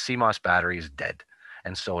CMOS battery is dead.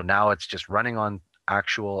 And so now it's just running on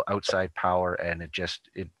actual outside power, and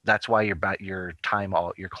that's why your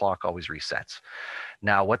clock always resets.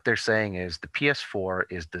 Now what they're saying is the PS4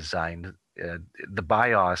 is designed, the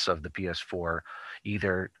BIOS of the PS4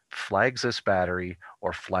 either flags this battery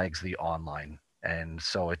or flags the online, and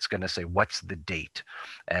so it's going to say what's the date,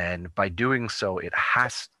 and by doing so it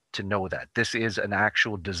has to know that this is an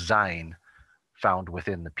actual design found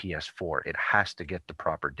within the PS4. It has to get the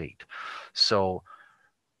proper date. So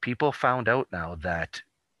people found out now that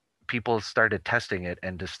people started testing it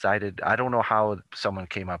and decided, I don't know how someone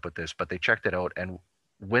came up with this, but they checked it out. And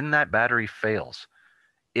when that battery fails,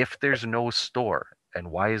 if there's no store, and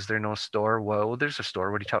why is there no store? Well, there's a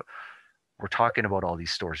store. What are you talking? We're talking about all these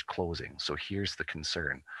stores closing. So here's the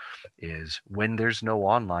concern is when there's no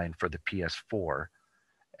online for the PS4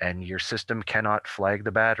 and your system cannot flag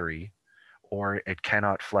the battery, or it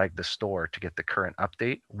cannot flag the store to get the current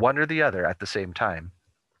update, one or the other at the same time,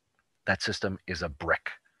 that system is a brick.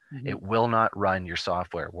 Mm-hmm. It will not run your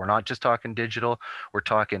software. We're not just talking digital. We're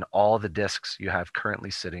talking all the discs you have currently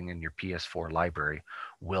sitting in your PS4 library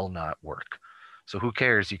will not work. So who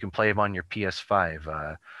cares? You can play them on your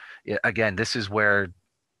PS5. Again, this is where,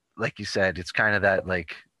 like you said, it's kind of that,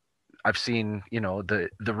 like, I've seen, the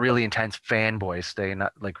really intense fanboys staying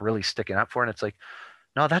up, like really sticking up for it. And it's like,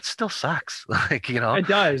 no, that still sucks. Like, it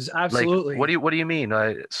does. Absolutely. Like, what do you mean?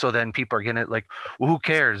 So then people are getting it like, well, who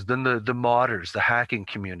cares? Then the modders, the hacking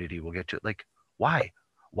community will get to it. Like, why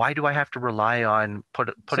do I have to rely on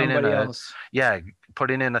putting somebody in else?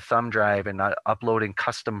 Putting in a thumb drive and not uploading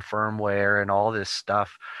custom firmware and all this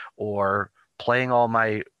stuff, or playing all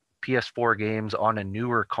my PS4 games on a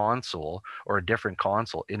newer console or a different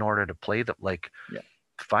console in order to play them? Like, yeah.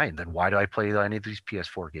 Fine, then why do I play any of these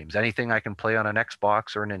PS4 games? Anything I can play on an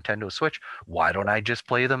Xbox or a Nintendo Switch, why don't I just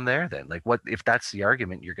play them there then? Like, what if that's the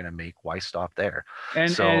argument you're going to make? Why stop there?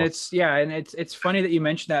 And it's funny that you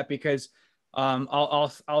mentioned that, because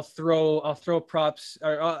I'll throw props,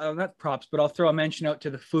 or not props, but I'll throw a mention out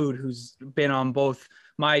to the Food, who's been on both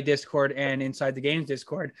my Discord and Inside the Games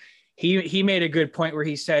Discord. He made a good point where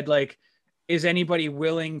he said, like, is anybody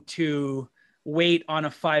willing to wait on a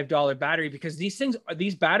 $5 battery, because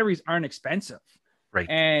these batteries aren't expensive, right?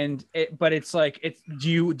 But it's like,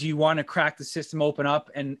 do you want to crack the system open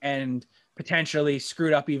up and potentially screw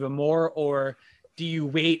it up even more, or do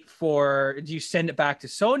you send it back to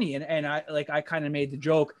Sony? And I kind of made the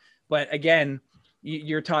joke, but again,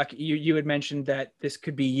 you had mentioned that this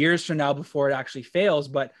could be years from now before it actually fails,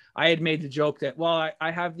 but I had made the joke that, well,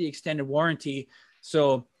 I have the extended warranty,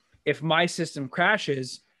 so if my system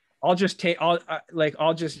crashes, I'll just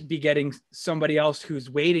be getting somebody else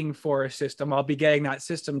who's waiting for a system. I'll be getting that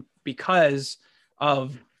system because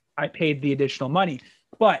of I paid the additional money.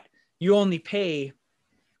 But you only pay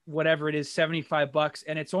whatever it is, $75,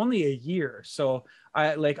 and it's only a year. So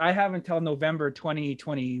I have until November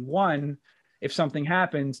 2021 if something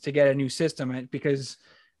happens to get a new system, because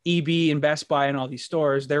EB and Best Buy and all these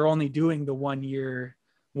stores, they're only doing the 1 year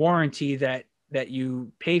warranty that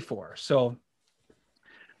you pay for. So.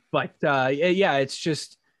 But it's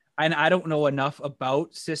just, and I don't know enough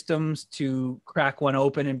about systems to crack one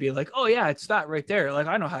open and be like, oh yeah, it's that right there. Like,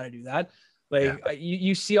 I know how to do that. Like,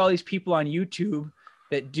 you see all these people on YouTube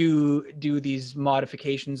that do these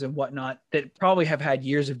modifications and whatnot that probably have had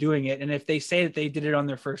years of doing it. And if they say that they did it on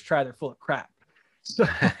their first try, they're full of crap. So.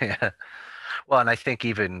 Yeah. Well, and I think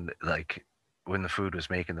even like when the Food was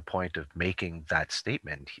making the point of making that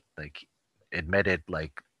statement, like admitted,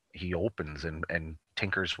 like, he opens and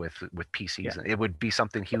tinkers with PCs, and it would be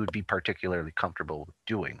something he would be particularly comfortable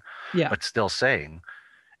doing. But still saying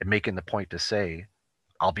and making the point to say,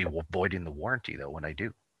 I'll be voiding the warranty though when I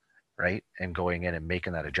do, right? And going in and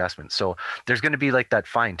making that adjustment. So there's going to be like that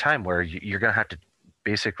fine time where you're going to have to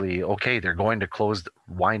basically, okay, they're going to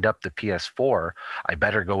wind up the PS4. I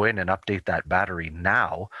better go in and update that battery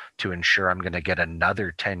now to ensure I'm going to get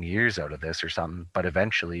another 10 years out of this or something. But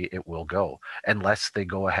eventually it will go, unless they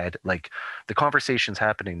go ahead. Like, the conversation's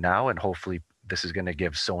happening now, and hopefully this is going to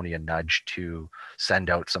give Sony a nudge to send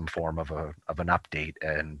out some form of an update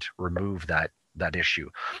and remove that issue.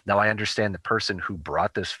 Now, I understand the person who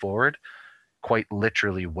brought this forward quite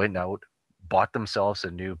literally went out, bought themselves a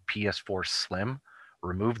new PS4 Slim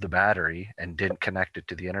removed the battery and didn't connect it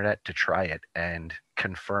to the internet to try it, and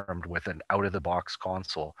confirmed with an out of the box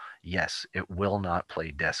console, yes, it will not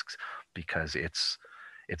play discs because it's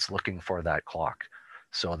looking for that clock.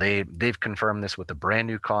 So they've confirmed this with a brand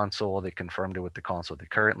new console. They confirmed it with the console they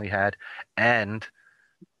currently had, and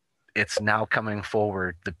it's now coming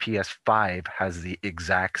forward. The PS5 has the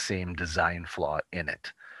exact same design flaw in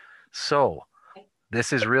it. So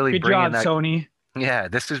this is really Good bringing job, that. Sony. Yeah,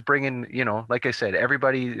 this is bringing, like I said,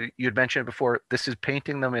 everybody, you had mentioned before, this is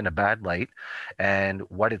painting them in a bad light. And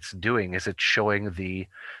what it's doing is it's showing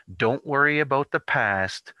don't worry about the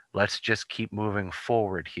past. Let's just keep moving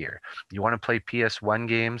forward here. You want to play PS1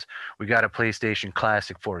 games? We got a PlayStation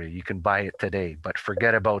Classic for you. You can buy it today, but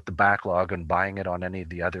forget about the backlog and buying it on any of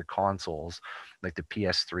the other consoles like the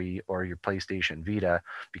PS3 or your PlayStation Vita,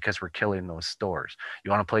 because we're killing those stores. You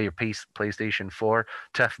want to play your PlayStation 4?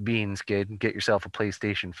 Tough beans, kid. Get yourself a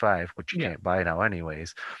PlayStation 5, which you can't buy now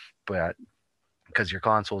anyways, but because your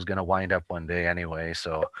console is going to wind up one day anyway,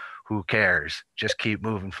 so who cares? Just keep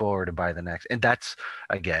moving forward and buy the next. And that's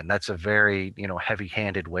a very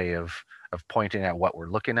heavy-handed way of pointing at what we're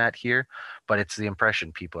looking at here, but it's the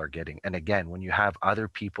impression people are getting. And again, when you have other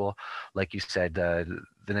people, like you said, the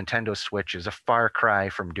Nintendo Switch is a far cry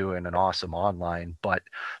from doing an awesome online, but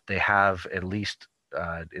they have at least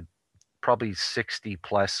probably 60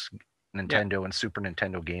 plus Nintendo and Super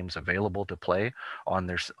Nintendo games available to play on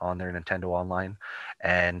their Nintendo Online.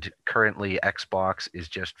 And currently Xbox is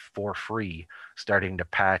just for free starting to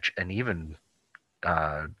patch and even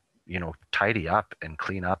tidy up and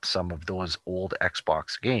clean up some of those old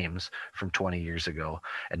Xbox games from 20 years ago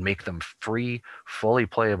and make them free, fully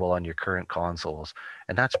playable on your current consoles.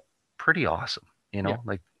 And that's pretty awesome.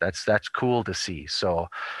 Like that's cool to see. So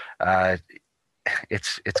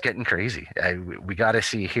it's getting crazy. We got to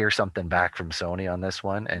hear something back from Sony on this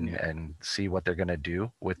one and see what they're going to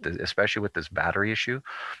do with especially with this battery issue,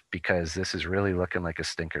 because this is really looking like a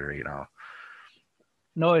stinker right now.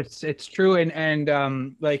 No, it's true.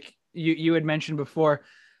 And like you had mentioned before,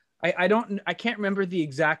 I can't remember the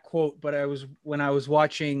exact quote, but when I was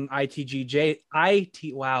watching ITG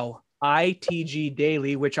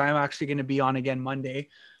Daily, which I'm actually going to be on again Monday.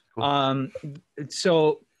 Cool.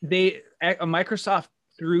 So Microsoft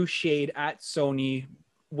threw shade at Sony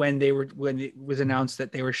when it was announced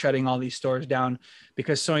that they were shutting all these stores down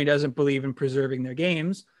because Sony doesn't believe in preserving their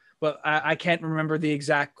games. But I can't remember the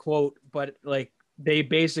exact quote, but like they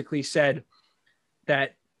basically said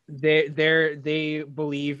that they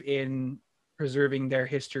believe in preserving their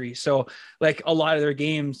history. So like a lot of their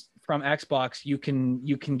games from Xbox, you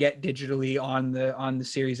can get digitally on the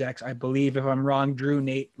Series X. I believe. If I'm wrong, Drew,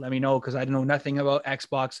 Nate, let me know, because I know nothing about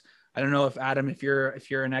Xbox. I don't know if Adam, if you're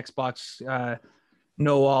an Xbox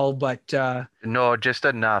know all, but no, just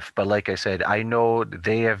enough. But like I said, I know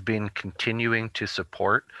they have been continuing to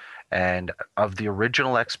support. And of the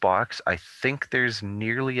original Xbox, I think there's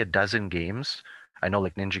nearly a dozen games. I know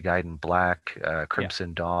like Ninja Gaiden Black,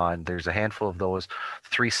 Crimson Dawn, there's a handful of those.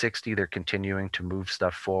 360, they're continuing to move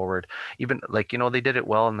stuff forward. Even like, they did it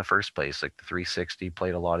well in the first place. Like the 360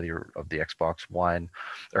 played a lot of the Xbox One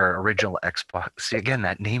or original Xbox. See, again,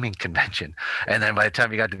 that naming convention. And then by the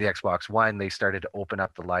time you got to the Xbox One, they started to open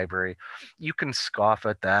up the library. You can scoff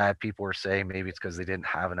at that. People were saying maybe it's because they didn't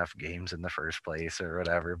have enough games in the first place or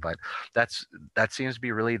whatever. But that seems to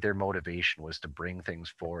be really their motivation, was to bring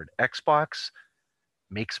things forward. Xbox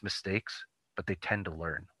makes mistakes, but they tend to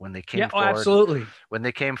learn. When they came forward, absolutely. When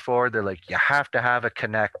they came forward, they're like, you have to have a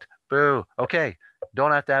Connect. Boo. Okay,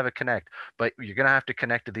 don't have to have a Connect, but you're gonna have to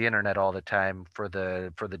connect to the internet all the time for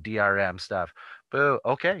the DRM stuff. Boo.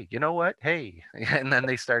 Okay, you know what? Hey, and then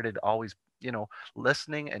they started always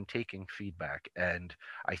listening and taking feedback. And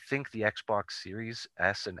I think the Xbox Series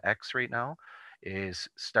S and X right now is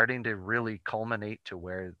starting to really culminate to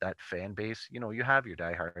where that fan base, you have your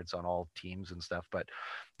diehards on all teams and stuff, but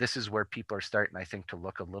this is where people are starting, I think, to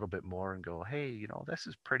look a little bit more and go, hey, this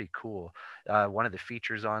is pretty cool. One of the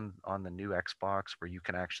features on the new Xbox where you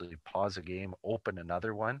can actually pause a game, open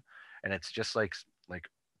another one, and it's just like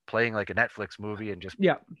playing like a Netflix movie and just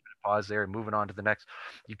pause there and moving on to the next.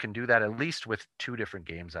 You can do that at least with 2 different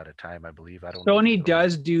games at a time, I believe. I don't know. Sony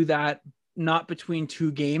does do that, not between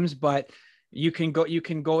 2 games, but you can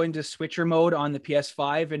go into switcher mode on the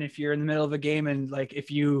PS5, and if you're in the middle of a game and like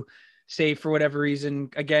if you say for whatever reason,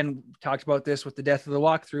 again, talked about this with the death of the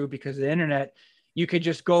walkthrough because of the internet, you could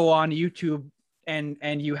just go on YouTube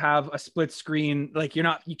and you have a split screen. Like you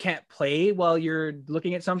can't play while you're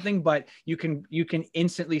looking at something, but you can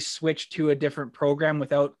instantly switch to a different program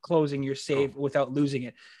without closing your save, without losing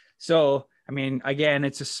it. So I mean, again,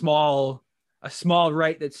 it's a small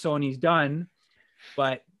right that Sony's done.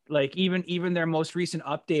 but like even their most recent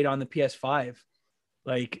update on the PS5,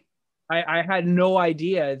 like I had no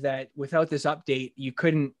idea that without this update you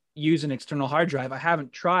couldn't use an external hard drive. I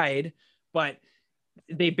haven't tried, but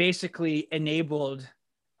they basically enabled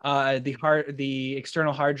the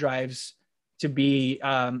external hard drives to be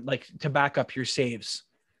like to back up your saves.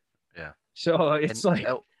 Yeah. So it's And like,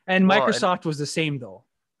 and well, and Microsoft was the same though.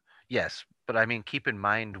 yes, but I mean, keep in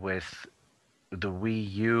mind with the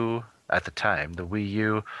Wii U at the time, the Wii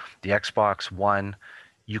U, the Xbox One,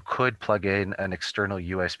 you could plug in an external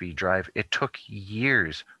USB drive. It took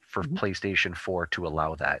years for Mhm. PlayStation 4 to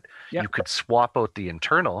allow that. Yeah. You could swap out the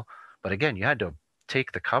internal, but again, you had to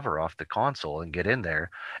take the cover off the console and get in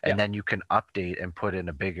there, Yeah. and then you can update and put in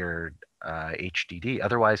a bigger HDD.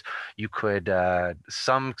 Otherwise, you could.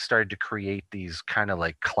 Some started to create these kind of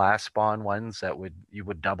like clasp on ones that you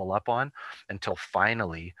would double up on, until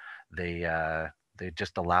finally they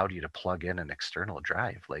just allowed you to plug in an external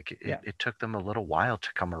drive. Like Yeah. it took them a little while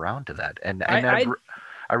to come around to that. And I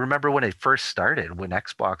I remember when it first started, when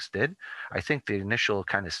Xbox did, I think the initial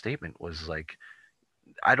kind of statement was like,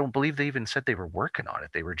 I don't believe they even said they were working on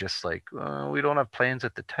it. They were just like, we don't have plans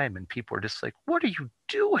at the time. And people were just like, what are you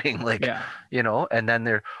doing? Like, yeah. and then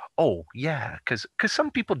they're, oh, yeah, because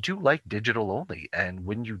some people do like digital only. And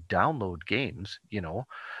when you download games,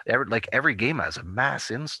 every game has a mass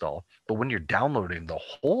install. But when you're downloading the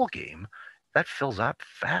whole game, that fills up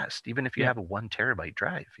fast, even if you Yeah. have a 1 terabyte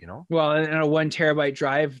drive. Well, and a 1 terabyte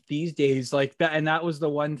drive these days, like that, and that was the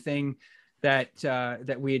one thing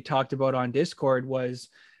that we had talked about on Discord was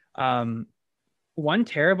 1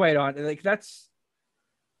 terabyte on like that's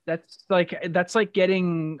like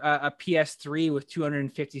getting a PS3 with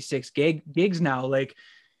 256 gigs now. Like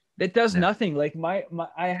that does Yeah. nothing. Like my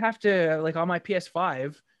I have to like on my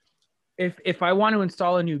PS5, if I want to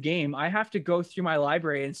install a new game, I have to go through my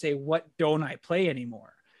library and say, what don't I play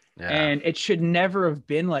anymore? Yeah. And it should never have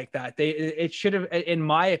been like that. It should have, in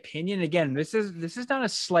my opinion, again, this is not a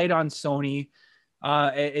slight on Sony.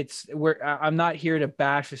 I'm not here to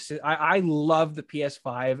bash this. I love the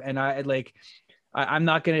PS5 and I'm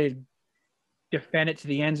not going to defend it to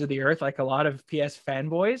the ends of the earth like a lot of PS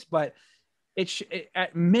fanboys, but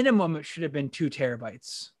at minimum it should have been 2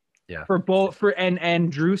 terabytes. Yeah. For both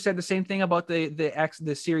and Drew said the same thing about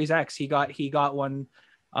the Series X. He got one.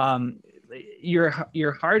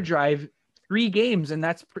 Your hard drive, 3 games, and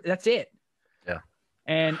that's it. Yeah.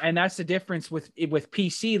 And that's the difference with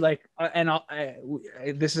PC. Like,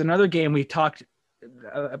 this is another game we talked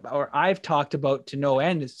or I've talked about to no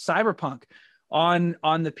end is Cyberpunk on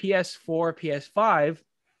the PS4, PS5.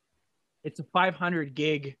 It's a 500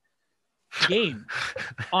 gig game.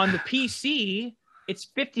 On the PC, it's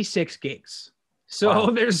 56 gigs. So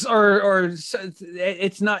Wow. there's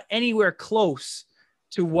it's not anywhere close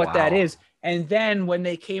to what that is. And then when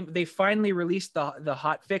they finally released the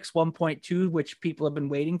hot fix 1.2, which people have been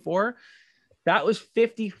waiting for. That was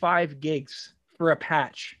 55 gigs for a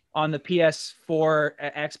patch on the PS4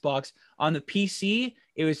 Xbox. On the PC,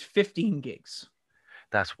 it was 15 gigs.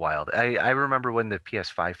 That's wild. I remember when the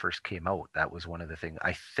PS5 first came out, that was one of the things.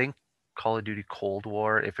 I think Call of Duty Cold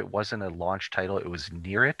War, if it wasn't a launch title, it was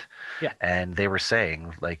near it. Yeah. And they were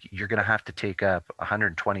saying, like, you're going to have to take up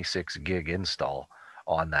 126 gig install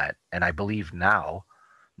on that. And I believe now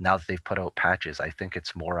that they've put out patches, I think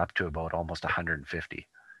it's more up to about almost 150.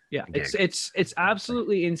 Yeah, gig. it's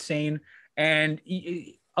absolutely insane. And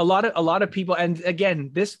a lot of people, and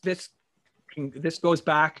again, this goes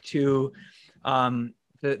back to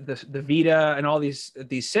the Vita and all these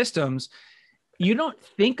systems. You don't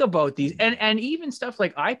think about these, and even stuff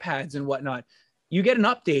like iPads and whatnot. You get an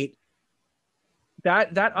update.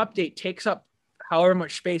 That update takes up however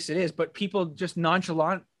much space it is, but people just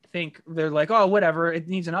nonchalant think they're like, oh, whatever, it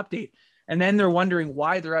needs an update, and then they're wondering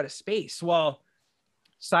why they're out of space. Well,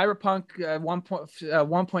 Cyberpunk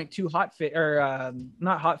 1.2 hotfix, or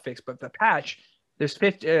not hotfix, but the patch. There's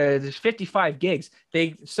 55 gigs.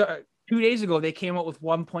 2 days ago they came out with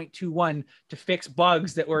 1.21 to fix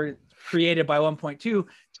bugs that were created by 1.2.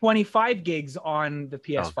 25 gigs on the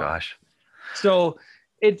PS5. Oh gosh. So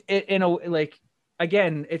it like,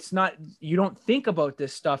 again, it's not, you don't think about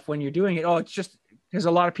this stuff when you're doing it. Oh, it's just because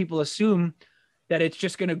a lot of people assume that it's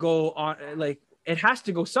just going to go on, like, it has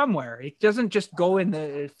to go somewhere. It doesn't just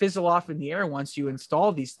fizzle off in the air once you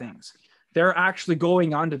install these things. They're actually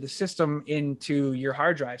going onto the system into your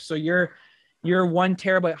hard drive. So your 1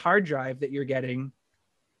 terabyte hard drive that you're getting,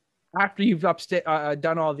 after you've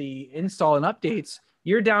done all the install and updates,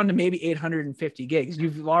 you're down to maybe 850 gigs.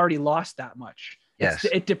 You've already lost that much. Yes.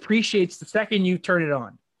 It depreciates the second you turn it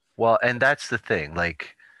on. Well, and that's the thing.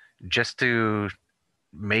 Like, just to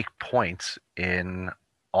make points in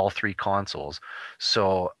all three consoles.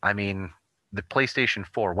 So I mean, the PlayStation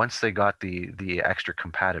 4, once they got the extra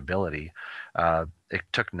compatibility, it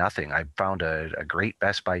took nothing. I found a great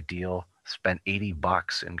Best Buy deal, spent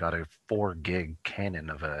 $80 and got a 4 gig Canon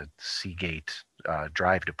of a Seagate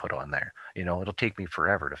drive to put on there. You know, it'll take me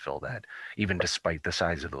forever to fill that, even despite the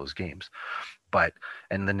size of those games. But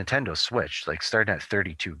and the Nintendo Switch, like starting at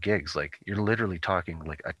 32 gigs, like you're literally talking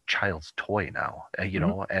like a child's toy now, you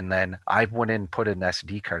know. And then I went in, put an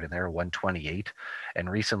SD card in there, 128, and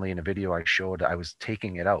recently in a video I showed, I was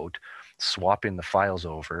taking it out, swapping the files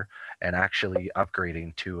over, and actually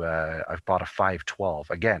upgrading to I've bought a 512.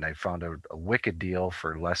 Again, I found a wicked deal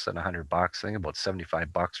for less than $100. I think about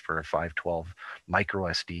 $75 for a 512 micro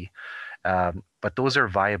SD. But those are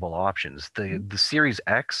viable options. The Series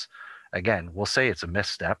X, again, we'll say it's a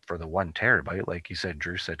misstep for the 1 terabyte. Like you said,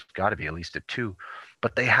 Drew said it's got to be at least a 2,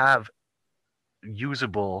 but they have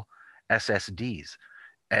usable SSDs,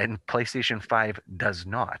 and PlayStation 5 does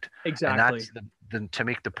not. Exactly. And that's to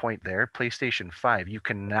make the point there, PlayStation 5, you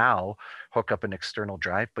can now hook up an external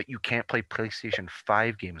drive, but you can't play PlayStation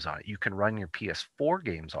 5 games on it. You can run your PS4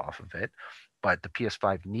 games off of it, but the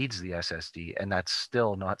PS5 needs the SSD, and that's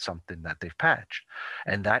still not something that they've patched.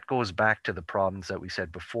 And that goes back to the problems that we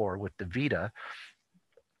said before with the Vita.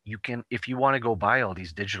 You can, if you want to go buy all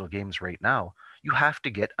these digital games right now, you have to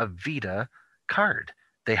get a Vita card.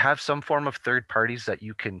 They have some form of third parties that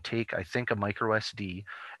you can take, I think, a micro SD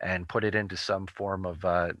and put it into some form of,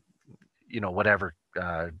 whatever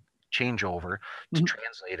changeover to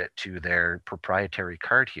translate it to their proprietary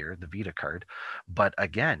card here, the Vita card. But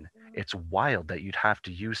again, it's wild that you'd have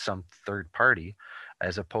to use some third party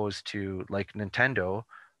as opposed to like Nintendo,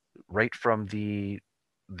 right from the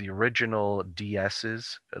original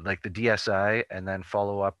DSs, like the DSi, and then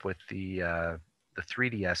follow up with the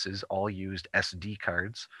 3DSs, all used SD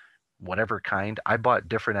cards, whatever kind. I bought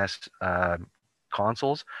different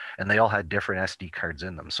consoles, and they all had different SD cards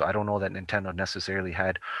in them. So I don't know that Nintendo necessarily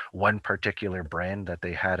had one particular brand that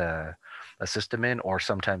they had a system in, or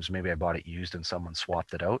sometimes maybe I bought it used and someone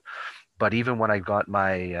swapped it out. But even when I got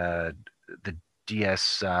my the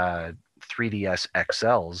DS 3DS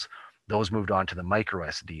XLs, those moved on to the micro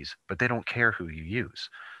SDs, but they don't care who you use.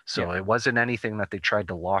 So it wasn't anything that they tried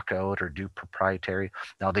to lock out or do proprietary.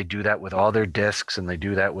 Now they do that with all their discs, and they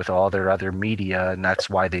do that with all their other media, and that's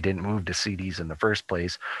why they didn't move to CDs in the first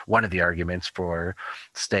place. One of the arguments for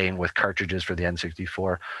staying with cartridges for the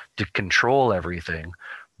N64 to control everything.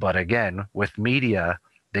 But again, with media,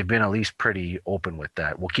 they've been at least pretty open with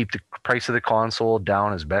that. We'll keep the price of the console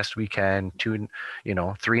down as best we can to,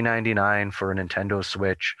 $399 for a Nintendo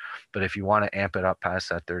Switch. But if you want to amp it up past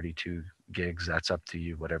that 32 gigs, that's up to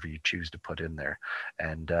you, whatever you choose to put in there.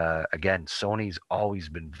 And again, Sony's always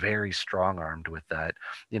been very strong-armed with that,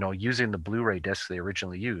 using the Blu-ray discs they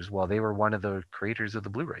originally used. Well, they were one of the creators of the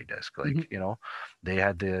Blu-ray disc. Like, they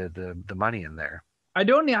had the money in there. I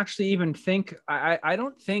don't actually even think I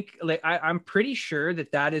don't think like I'm pretty sure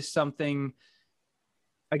that is something.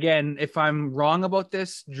 Again, if I'm wrong about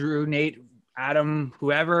this, Drew, Nate, Adam,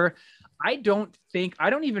 whoever, I don't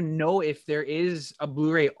even know if there is a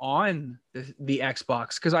Blu-ray on the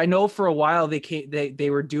Xbox, because I know for a while they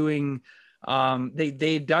were doing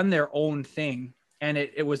they'd done their own thing, and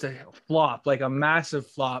it was a flop, like a massive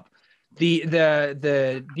flop. The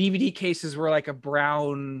DVD cases were like a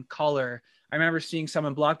brown color. I remember seeing some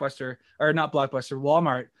in Blockbuster, or not Blockbuster,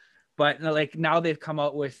 Walmart. But like now they've come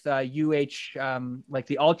out with like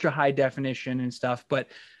the ultra high definition and stuff. But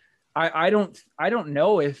I don't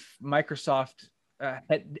know if Microsoft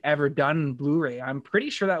had ever done Blu-ray. I'm pretty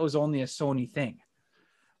sure that was only a Sony thing.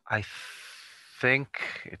 I think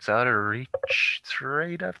it's out of reach. It's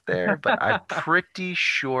right up there, but I'm pretty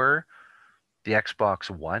sure the Xbox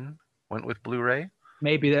One went with Blu-ray.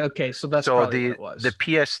 Maybe okay, so that's probably what it was. The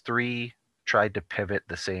PS3 tried to pivot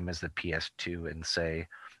the same as the PS2 and say,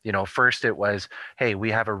 first it was, hey, we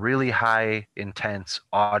have a really high intense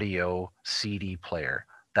audio CD player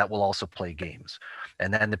that will also play games.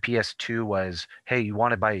 And then the PS2 was, hey, you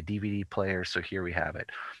want to buy a DVD player, so here we have it.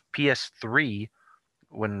 PS3,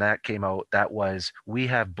 when that came out, that was, we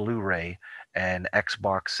have Blu-ray, and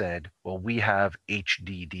Xbox said, well, we have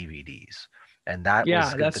HD DVDs. And that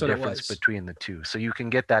was the difference between the two. So you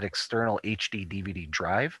can get that external HD DVD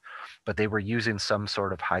drive, but they were using some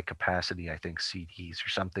sort of high capacity, I think CDs or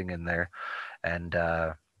something in there. And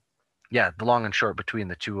the long and short between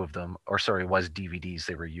the two of them, was DVDs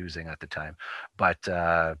they were using at the time. But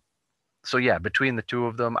between the two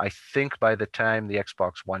of them, I think by the time the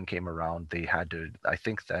Xbox One came around, I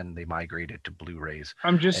think then they migrated to Blu-rays.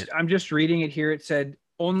 I'm just reading it here. It said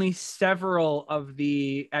only several of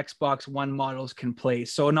the Xbox One models can play.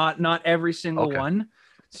 So not every single one.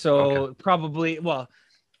 So probably, well,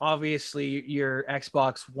 obviously your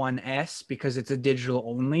Xbox One S because it's a digital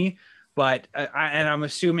only. But and I'm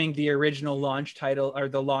assuming the original launch title or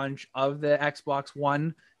the launch of the Xbox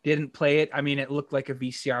One didn't play it. I mean, it looked like a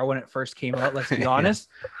VCR when it first came out. Let's be honest.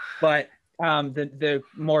 But the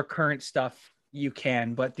more current stuff you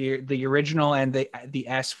can, but the original and the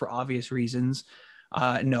S for obvious reasons,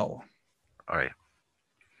 no. All right.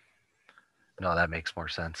 No, that makes more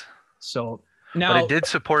sense. So now, but it did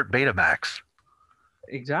support Betamax.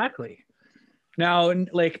 Exactly. Now,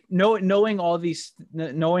 like knowing all this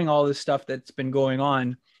stuff that's been going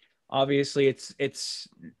on, obviously it's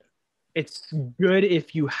good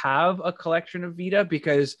if you have a collection of Vita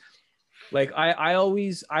because like I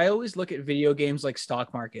always look at video games like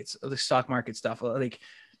stock markets, the stock market stuff. Like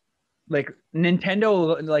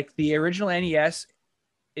Nintendo, like the original NES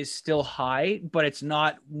is still high, but it's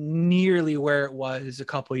not nearly where it was a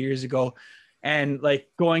couple of years ago. And like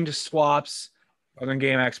going to swaps, Northern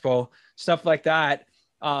Game Expo, stuff like that.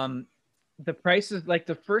 The prices, like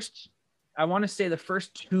I want to say the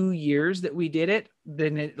first 2 years that we did it,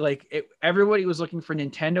 then everybody was looking for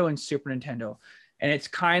Nintendo and Super Nintendo, and it's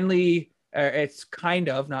not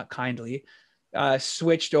kindly,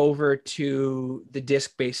 switched over to the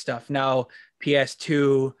disc-based stuff. Now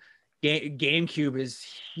PS2, GameCube is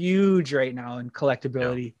huge right now in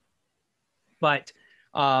collectability, but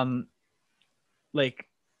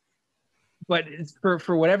but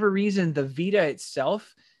for whatever reason, the Vita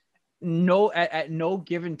itself, at no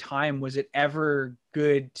given time was it ever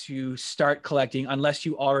good to start collecting unless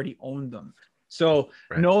you already owned them. So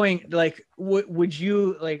knowing like, would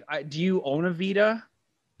you like, do you own a Vita?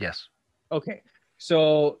 Yes. Okay.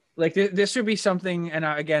 So like this would be something, and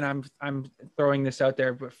again, I'm throwing this out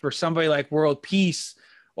there, but for somebody like World Peace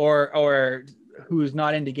or who's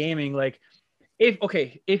not into gaming, like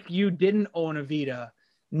if you didn't own a Vita,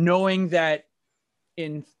 knowing that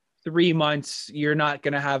in 3 months you're not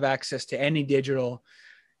going to have access to any digital,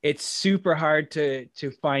 it's super hard to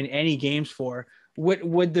find any games for.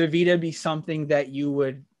 Would the Vita be something that you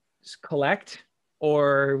would collect,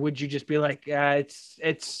 or would you just be like,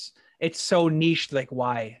 it's so niche, like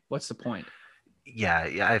why? What's the point?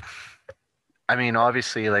 Yeah. I mean,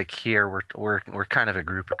 obviously, like here we're kind of a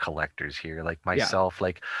group of collectors here. Like myself,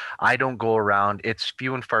 like I don't go around. It's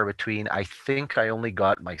few and far between. I think I only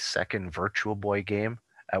got my second Virtual Boy game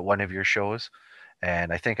at one of your shows,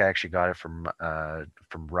 and I think I actually got it from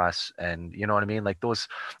Russ. And you know what I mean? Like those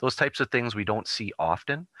types of things we don't see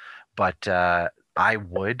often, but I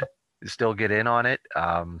would still get in on it.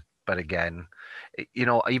 But again, you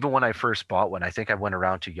know, even when I first bought one, I think I went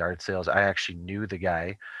around to yard sales. I actually knew the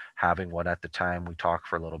guy having one at the time. We talked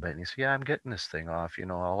for a little bit and he said, yeah, I'm getting this thing off, you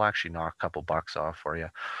know, I'll actually knock a couple bucks off for you.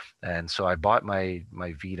 And so I bought my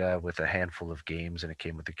Vita with a handful of games, and it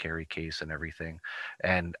came with the carry case and everything.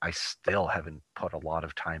 And I still haven't put a lot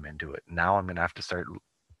of time into it. Now I'm going to have to start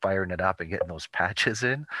firing it up and getting those patches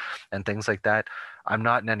in and things like that. I'm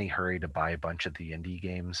not in any hurry to buy a bunch of the indie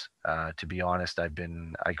games. To be honest, I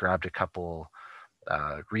grabbed a couple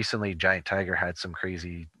recently. Giant Tiger had some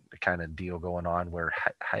crazy kind of deal going on where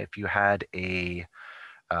if you had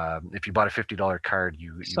if you bought a $50 card,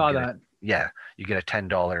 you saw that. You get a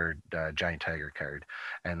 $10 Giant Tiger card.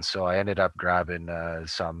 And so I ended up grabbing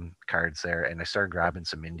some cards there, and I started grabbing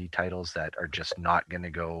some indie titles that are just not going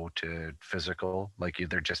to go to physical. Like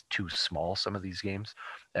they're just too small, some of these games,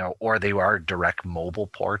 or they are direct mobile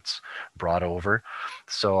ports brought over.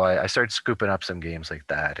 So I started scooping up some games like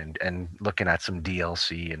that and looking at some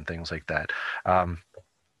DLC and things like that.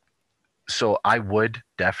 So I would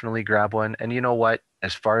definitely grab one. And you know what?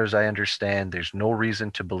 As far as I understand, there's no reason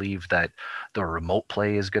to believe that the remote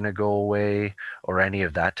play is going to go away or any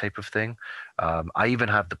of that type of thing. I even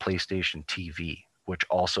have the PlayStation TV, which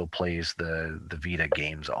also plays the Vita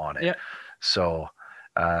games on it. Yeah. So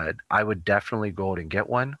I would definitely go out and get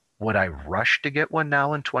one. Would I rush to get one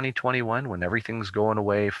now in 2021 when everything's going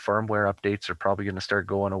away? Firmware updates are probably going to start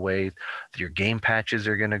going away. Your game patches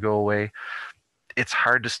are going to go away. It's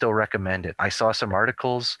hard to still recommend it. I saw some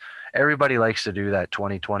articles. Everybody likes to do that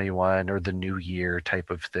 2021 or the new year type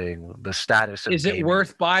of thing. The status of is gaming. It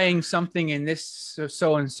worth buying something in this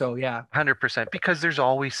so and so? Yeah, 100%, because there's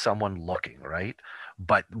always someone looking, right?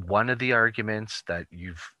 But one of the arguments that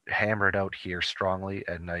you've hammered out here strongly,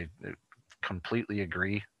 and I completely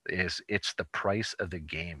agree, is it's the price of the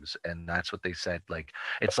games. And that's what they said. Like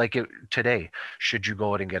it's like today, should you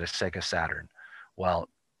go out and get a Sega Saturn? Well,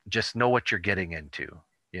 just know what you're getting into,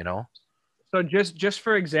 you know? So just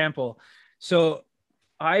for example, so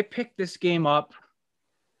I picked this game up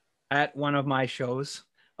at one of my shows,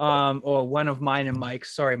 or one of mine and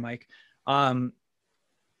Mike's. Sorry, Mike. For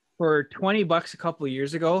 $20 a couple of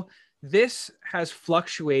years ago. This has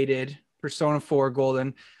fluctuated. Persona 4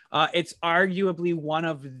 Golden. It's arguably one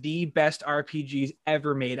of the best RPGs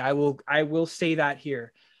ever made. I will say that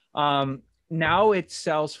here. Now it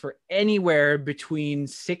sells for anywhere between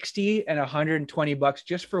 60 and $120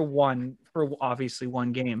 just for obviously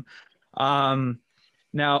one game. Now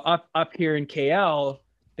up here in KL,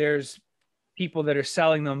 there's people that are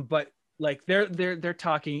selling them, but like they're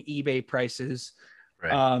talking eBay prices,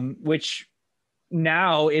 right. Which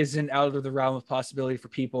now isn't out of the realm of possibility for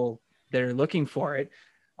people that are looking for it.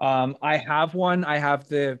 I have one. I have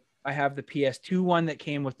the PS2 one that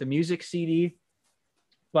came with the music CD,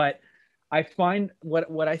 but I find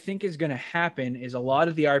what I think is going to happen is a lot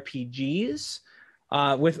of the RPGs,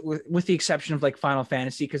 with the exception of like Final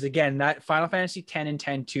Fantasy, because again, that Final Fantasy 10 and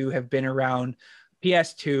 10-2 have been around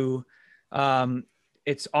PS2.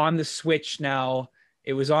 It's on the Switch now.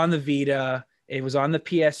 It was on the Vita. It was on the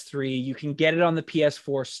PS3. You can get it on the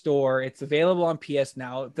PS4 store. It's available on PS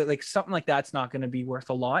Now. Like something like that's not going to be worth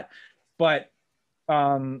a lot, but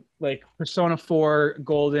like Persona 4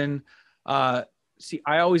 Golden. See,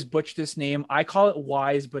 I always butch this name. I call it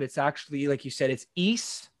Wise, but it's actually, like you said, it's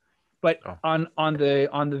East. But on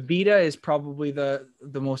the Vita is probably the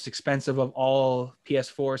most expensive of all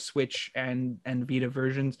PS4, Switch, and Vita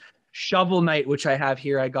versions. Shovel Knight, which I have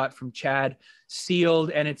here, I got from Chad, sealed,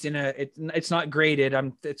 and it's not graded.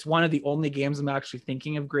 It's one of the only games I'm actually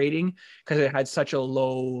thinking of grading because it had such a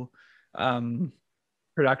low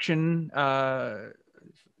production for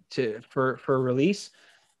release.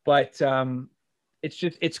 But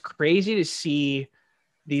it's crazy to see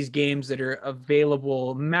these games that are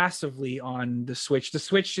available massively on the Switch. The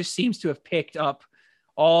Switch just seems to have picked up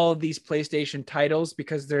all these PlayStation titles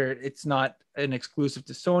because it's not an exclusive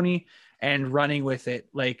to Sony, and running with it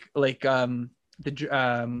like the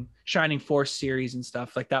Shining Force series and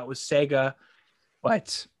stuff like that was Sega.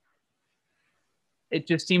 But it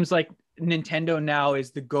just seems like Nintendo now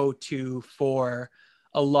is the go-to for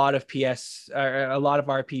a lot of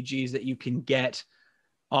RPGs that you can get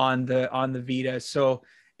on the Vita. So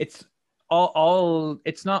it's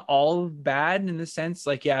it's not all bad in the sense,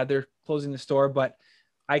 like, yeah, they're closing the store, but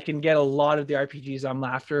I can get a lot of the RPGs I'm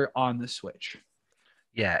after on the Switch.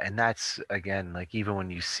 Yeah, and that's, again, like, even when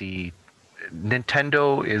you see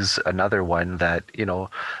Nintendo is another one that,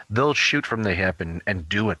 they'll shoot from the hip and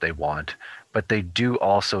do what they want, but they do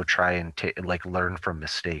also try and learn from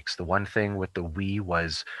mistakes. The one thing with the Wii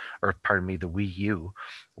was, or pardon me, the Wii U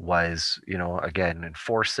was, again,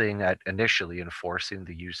 initially enforcing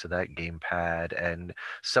the use of that gamepad and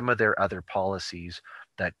some of their other policies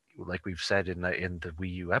that, like we've said in the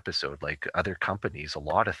Wii U episode, like other companies, a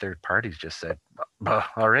lot of third parties just said,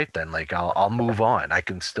 all right then, like I'll move on. I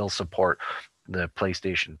can still support the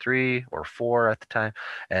PlayStation 3 or 4 at the time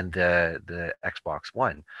and the Xbox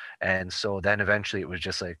One. And so then eventually it was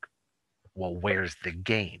just like, well, where's the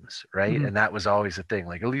games, right? Mm-hmm. And that was always the thing.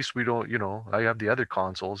 Like, at least we don't, I have the other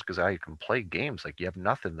consoles because I can play games. Like, you have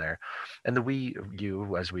nothing there. And the Wii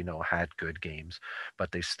U, as we know, had good games,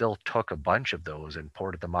 but they still took a bunch of those and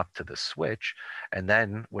ported them up to the Switch. And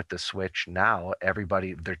then with the Switch now,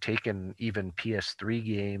 they're taking even PS3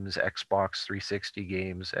 games, Xbox 360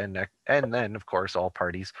 games, and then of course all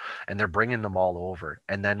parties, and they're bringing them all over.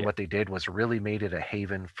 And then what they did was really made it a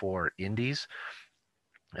haven for indies.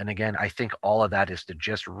 And again, I think all of that is to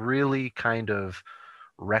just really kind of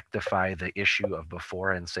rectify the issue of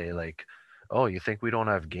before and say, like, oh, you think we don't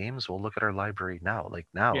have games? Well, look at our library now. Like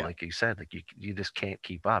like you said, like you just can't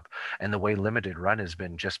keep up. And the way Limited Run has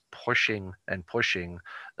been just pushing the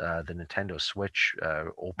Nintendo Switch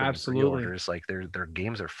open pre-orders, like their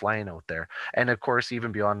games are flying out there. And of course,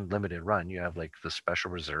 even beyond Limited Run, you have like the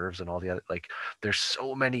special reserves and all the other, like there's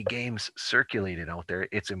so many games circulating out there.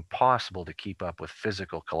 It's impossible to keep up with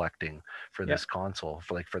physical collecting for this console,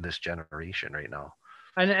 for this generation right now.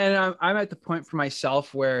 And I'm at the point for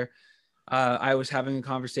myself where I was having a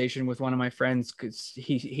conversation with one of my friends because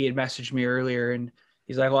he had messaged me earlier and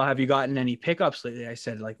he's like, well, have you gotten any pickups lately? I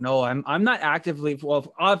said, like, no, I'm not actively,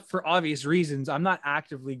 well, for obvious reasons, I'm not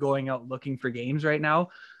actively going out looking for games right now.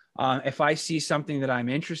 If I see something that I'm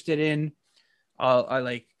interested in,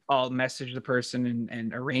 I'll message the person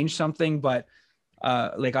and arrange something. But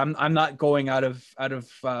like I'm not going out of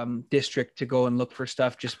district to go and look for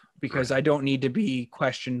stuff just because I don't need to be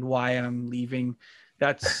questioned why I'm leaving.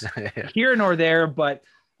 That's here nor there, but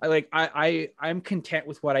I'm content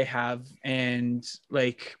with what I have, and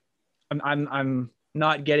like I'm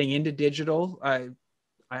not getting into digital.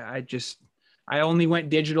 I just I only went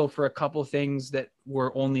digital for a couple things that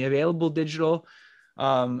were only available digital.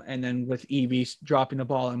 And then with EV dropping the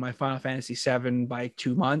ball in my Final Fantasy VII by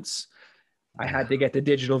 2 months, I had to get the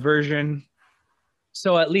digital version.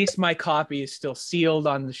 So at least my copy is still sealed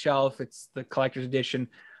on the shelf. It's the collector's edition.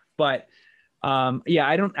 But yeah,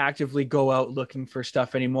 I don't actively go out looking for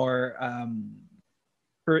stuff anymore.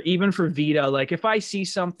 For Vita, like if I see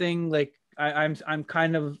something, like I'm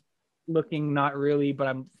kind of looking, not really, but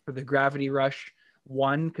I'm for the Gravity Rush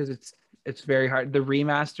 1, because it's very hard. The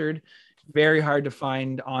remastered, very hard to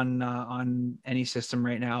find on any system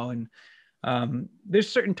right now. And there's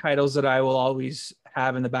certain titles that I will always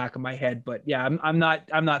have in the back of my head, but yeah, I'm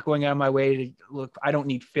not going out of my way to look. I don't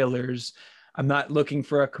need fillers. I'm not looking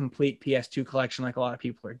for a complete PS2 collection like a lot of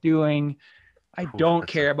people are doing. I don't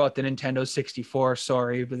care about the Nintendo 64.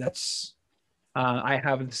 Sorry, but that's I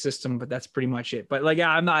have the system, but that's pretty much it. But like, yeah,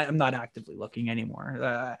 I'm not actively looking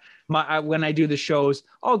anymore. When I do the shows,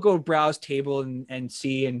 I'll go browse table and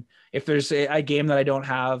see, and if there's a game that I don't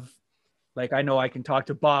have, like I know I can talk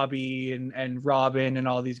to Bobby and Robin and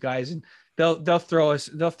all these guys, and they'll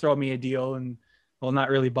throw me a deal. And well, not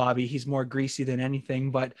really Bobby, he's more greasy than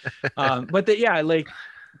anything, but yeah, like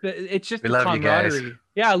it's just We the love you guys. camaraderie.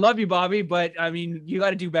 Yeah, I love you, Bobby, but I mean, you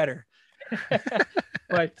got to do better.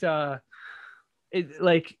 But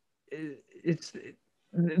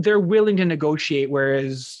they're willing to negotiate,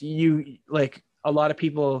 whereas you, like a lot of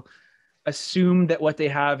people assume that what they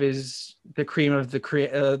have is the cream of the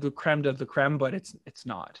creme of the creme, but it's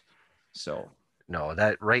not. So no,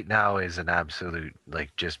 that right now is an absolute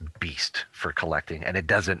like just beast for collecting, and it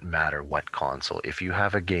doesn't matter what console. If you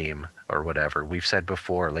have a game or whatever, we've said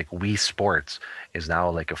before, like Wii Sports is now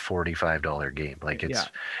like a $45 game. Like it's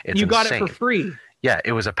you got insane. it for free. Yeah,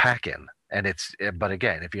 it was a pack-in. And but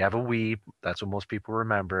again, if you have a Wii, that's what most people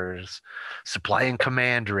remember is supply and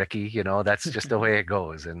command, Ricky. You know, that's just the way it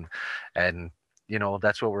goes. And you know,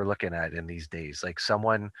 that's what we're looking at in these days. Like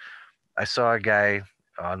I saw a guy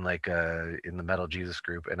on like in the Metal Jesus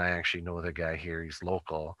group, and I actually know the guy here. He's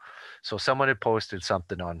local. So someone had posted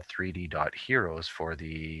something on 3D.Heroes for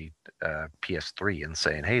the PS3 and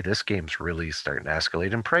saying, hey, this game's really starting to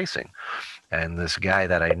escalate in pricing. And this guy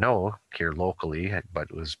that I know here locally,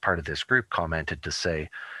 but was part of this group, commented to say,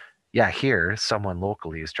 yeah, here someone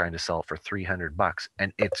locally is trying to sell it for $300.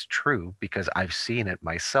 And it's true because I've seen it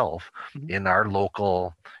myself in our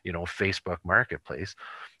local, you know, Facebook marketplace.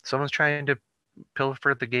 Someone's trying to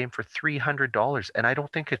pilfer the game for $300. And I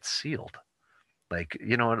don't think it's sealed. Like,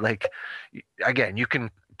 you know, like, again, you can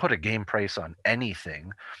put a game price on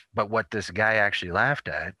anything. But what this guy actually laughed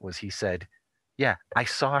at was he said, yeah, I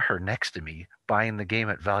saw her next to me buying the game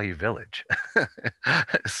at Value Village.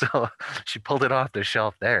 So she pulled it off the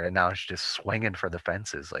shelf there, and now it's just swinging for the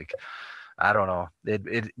fences. Like, I don't know.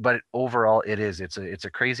 But overall, it's a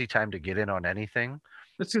crazy time to get in on anything.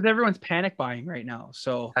 That's because everyone's panic buying right now.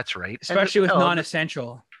 So that's right, especially with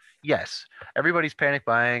non-essential. Yes, everybody's panic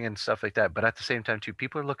buying and stuff like that. But at the same time, too,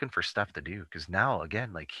 people are looking for stuff to do because now,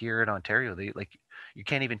 again, like here in Ontario, you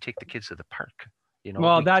can't even take the kids to the park. You know,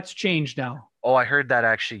 well, that's changed now. Oh, I heard that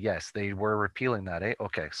actually. Yes, they were repealing that.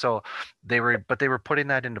 Okay, so they were putting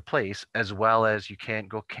that into place, as well as you can't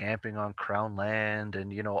go camping on Crown land,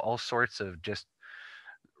 and you know, all sorts of just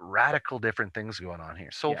radical different things going on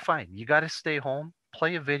here. So fine, you got to stay home,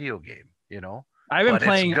 play a video game. You know, I've been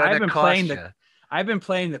playing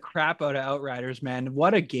the crap out of Outriders, man.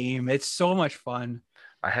 What a game! It's so much fun.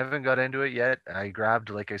 I haven't got into it yet. I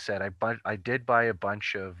grabbed, like I said, I did buy a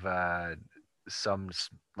bunch of some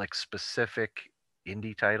like specific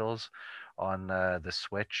indie titles on the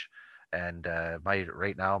Switch, and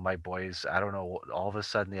right now my boys, I don't know, all of a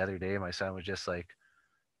sudden the other day my son was just like,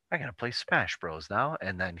 I gotta play Smash Bros now,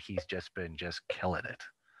 and then he's just been killing it.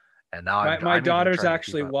 And now my daughter's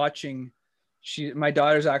actually watching. My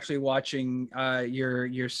daughter's actually watching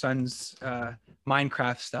your son's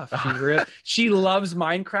Minecraft stuff. She loves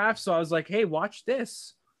Minecraft, so I was like, hey, watch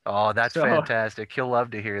this. Oh, that's fantastic. He'll love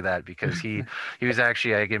to hear that because he was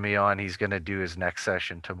actually egging me on. He's going to do his next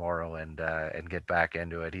session tomorrow and get back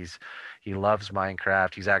into it. He loves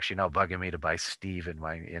Minecraft. He's actually now bugging me to buy Steve in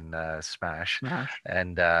Smash.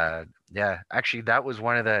 And yeah, actually that was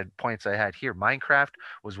one of the points I had here. Minecraft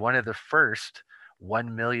was one of the first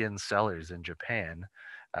 1 million sellers in Japan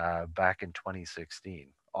back in 2016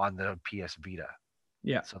 on the PS Vita.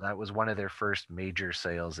 Yeah. So that was one of their first major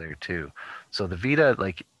sales there too. So the Vita,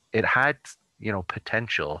 like, it had, you know,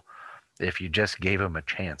 potential if you just gave them a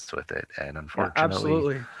chance with it. And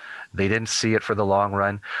unfortunately, they didn't see it for the long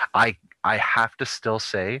run. I have to still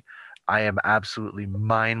say, I am absolutely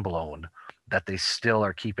mind blown that they still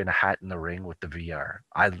are keeping a hat in the ring with the VR.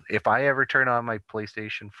 If I ever turn on my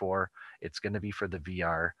PlayStation 4, it's going to be for the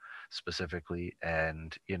VR specifically.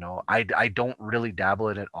 And I don't really dabble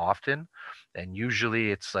in it often, and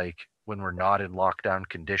usually it's like when we're not in lockdown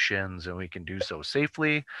conditions and we can do so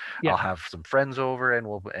safely. Yeah. I'll have some friends over and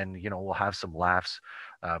we'll have some laughs,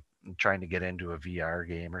 trying to get into a VR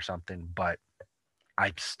game or something. But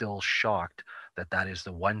I'm still shocked that that is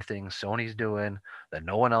the one thing Sony's doing that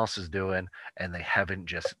no one else is doing, and they haven't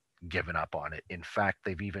just given up on it. In fact,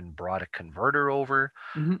 they've even brought a converter over,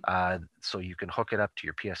 Mm-hmm. so you can hook it up to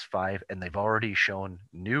your PS5, and they've already shown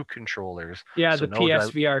new controllers. Yeah, So the no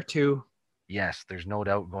doubt, PSVR 2. yes, there's no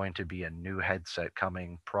doubt going to be a new headset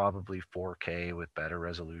coming, probably 4K with better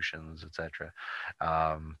resolutions, etc.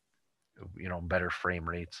 Um, better frame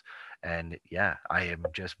rates. And yeah, I am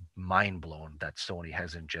just mind blown that Sony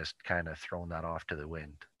hasn't just kind of thrown that off to the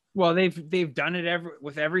wind. Well, they've done it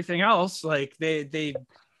with everything else. Like they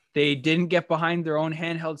didn't get behind their own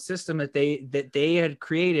handheld system that they had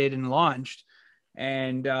created and launched.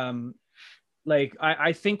 And like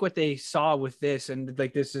I think what they saw with this, and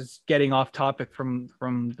like this is getting off topic from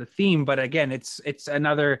the theme, but again, it's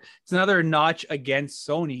another notch against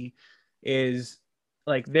Sony. Is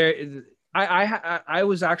like there I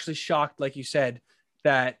was actually shocked, like you said,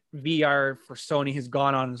 that VR for Sony has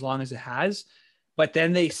gone on as long as it has. But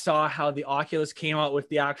then they saw how the Oculus came out with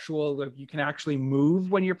the actual, like, you can actually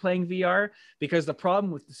move when you're playing VR. Because the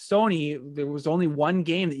problem with the Sony, there was only one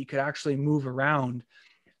game that you could actually move around,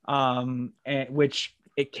 and which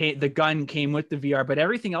the gun came with the VR, but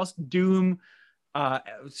everything else, Doom,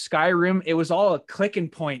 Skyrim, it was all a click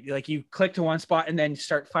and point. Like you click to one spot and then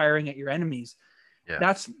start firing at your enemies.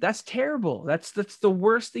 Yeah. That's terrible. That's the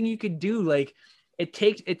worst thing you could do. Like it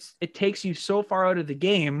takes you so far out of the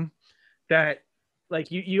game that, like,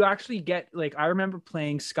 you actually get, like, I remember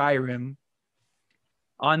playing Skyrim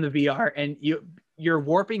on the VR, and you're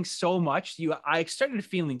warping so much, I started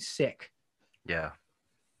feeling sick. Yeah.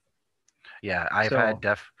 Yeah, I've So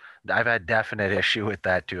had definite issue with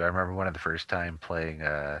that too. I remember one of the first time playing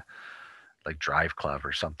like Drive Club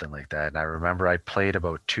or something like that. And I remember I played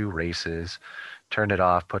about 2 races, turned it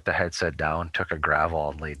off, put the headset down, took a gravel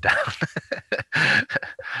and laid down.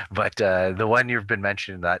 But the one you've been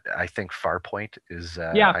mentioning, that I think Farpoint is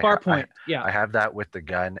yeah, Farpoint. Yeah. I have that with the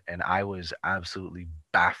gun, and I was absolutely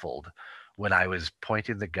baffled when I was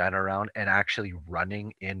pointing the gun around and actually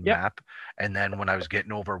running in Yep. map. And then when I was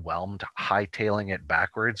getting overwhelmed, hightailing it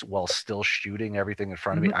backwards while still shooting everything in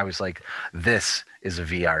front of me, I was like, this is a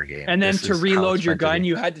VR game. And then This to is how reload it's your meant to gun, be.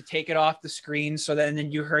 you had to take it off the screen. So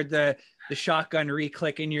then you heard the shotgun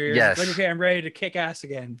re-click in your ears. Yes. Like, okay, I'm ready to kick ass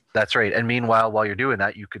again. That's right. And meanwhile, while you're doing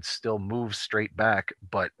that, you could still move straight back,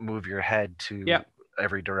 but move your head to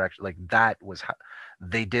every direction. Like that was how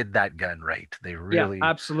they did that gun right. They really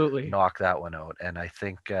absolutely knocked that one out. And I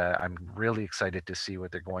think I'm really excited to see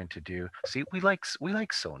what they're going to do. See, we like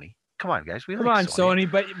Sony. Come on, guys. Come on, Sony.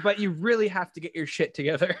 But you really have to get your shit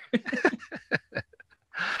together.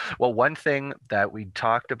 Well, one thing that we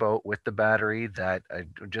talked about with the battery that I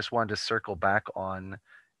just wanted to circle back on,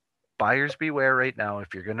 buyers beware right now.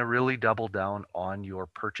 If you're going to really double down on your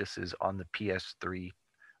purchases on the PS3,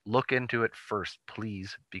 look into it first,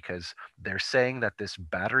 please, because they're saying that this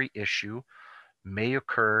battery issue may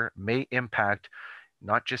impact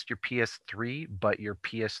not just your PS3, but your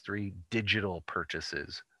PS3 digital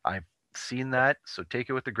purchases. I've seen that, so take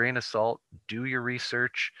it with a grain of salt. Do your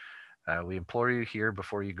research. We implore you here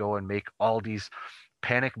before you go and make all these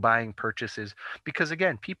panic buying purchases, because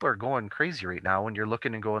again, people are going crazy right now when you're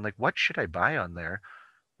looking and going like, what should I buy on there?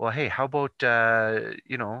 Well, hey, how about the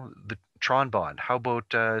Tron Bond? How about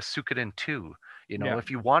Suikoden 2? If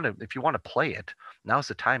you want to play it, now's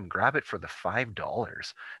the time. Grab it for the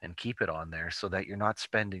 $5 and keep it on there, so that you're not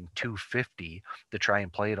spending $250 to try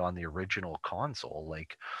and play it on the original console.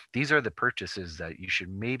 Like, these are the purchases that you should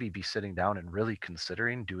maybe be sitting down and really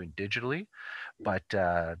considering doing digitally. But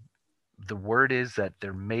the word is that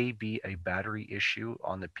there may be a battery issue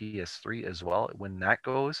on the PS3 as well. When that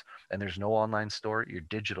goes and there's no online store, your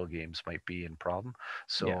digital games might be in problem.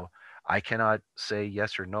 So I cannot say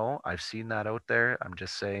yes or no. I've seen that out there. I'm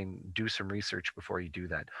just saying, do some research before you do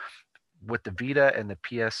that. With the Vita and the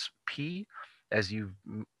PSP, as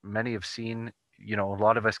many have seen, a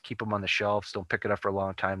lot of us keep them on the shelves, don't pick it up for a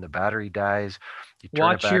long time. The battery dies. You turn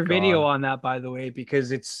Watch it back your video on. on that, by the way,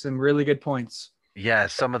 because it's some really good points. Yeah,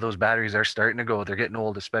 some of those batteries are starting to go. They're getting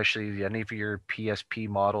old, especially any of your PSP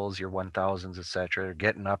models, your 1000s, etc. They're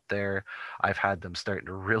getting up there. I've had them starting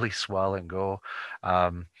to really swell and go.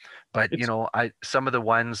 But It's some of the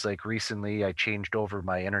ones like recently I changed over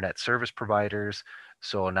my internet service providers.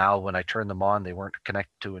 So now when I turned them on, they weren't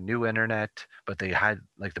connected to a new internet, but they had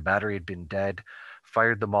like the battery had been dead.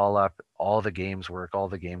 Fired them all up, all the games work, all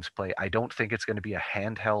the games play. I don't think it's going to be a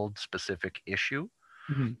handheld specific issue,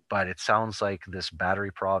 Mhm. but it sounds like this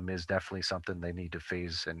battery problem is definitely something they need to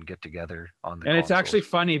phase and get together on the And it's actually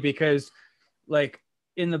consoles. funny because like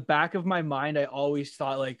in the back of my mind, I always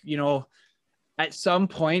thought like, at some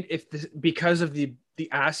point, if this, because of the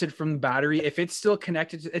acid from the battery, if it's still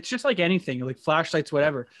connected, it's just like anything, like flashlights,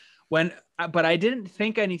 whatever. When, but I didn't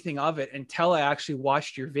think anything of it until I actually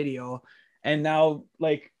watched your video, and now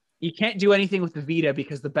like you can't do anything with the Vita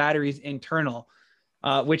because the battery's internal,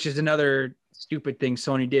 which is another stupid thing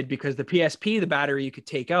Sony did because the PSP, the battery you could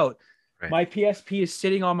take out. Right. My PSP is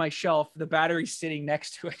sitting on my shelf. The battery's sitting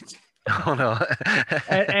next to it. Oh no.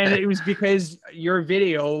 And it was because your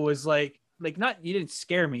video was like not, you didn't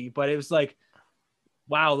scare me, but it was like,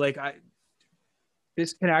 wow, like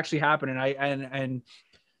this can actually happen. And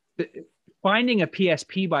finding a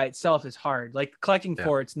PSP by itself is hard. Like collecting Yeah.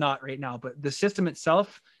 for it's not right now, but the system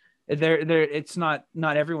itself, it's not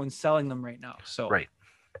everyone's selling them right now. So Right.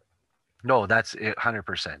 No, that's it,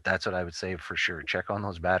 100%. That's what I would say for sure. Check on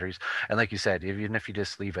those batteries. And like you said, even if you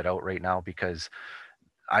just leave it out right now, because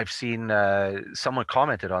I've seen someone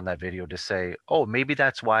commented on that video to say, oh, maybe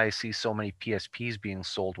that's why I see so many PSPs being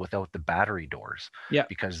sold without the battery doors, yeah,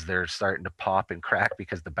 because they're starting to pop and crack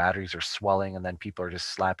because the batteries are swelling and then people are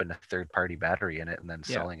just slapping a third-party battery in it and then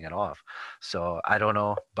yeah. selling it off. So I don't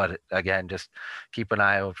know, but again, just keep an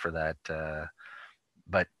eye out for that.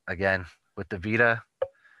 But again, with the Vita,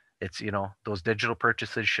 it's, those digital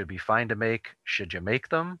purchases should be fine to make. Should you make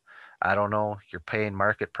them? I don't know. You're paying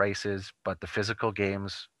market prices, but the physical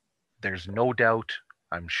games, there's no doubt,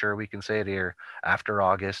 I'm sure we can say it here, after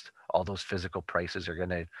August, all those physical prices are going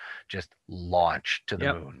to just launch to the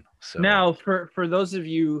Yep. moon. So Now, for those of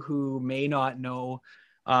you who may not know,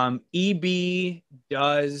 EB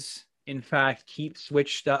does in fact keep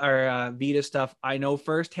Switch stuff or Vita stuff. I know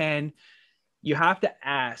firsthand. You have to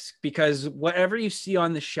ask because whatever you see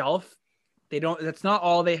on the shelf, they don't. That's not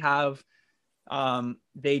all they have.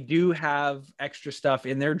 They do have extra stuff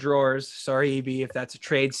in their drawers. Sorry, EB, if that's a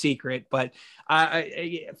trade secret. But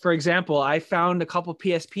for example, I found a couple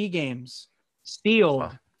PSP games sealed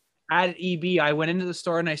well, at EB. I went into the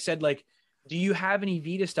store and I said, like, do you have any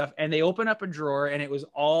Vita stuff? And they open up a drawer and it was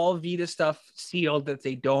all Vita stuff sealed that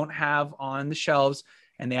they don't have on the shelves.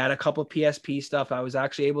 And they had a couple PSP stuff. I was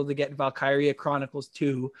actually able to get Valkyria Chronicles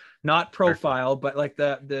 2, not profile, but like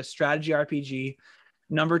the strategy RPG.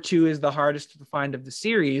 Number 2 is the hardest to find of the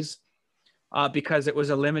series because it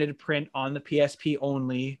was a limited print on the PSP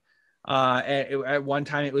only. At one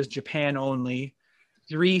time, it was Japan only.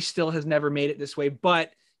 3 still has never made it this way,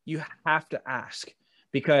 but you have to ask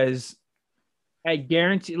because I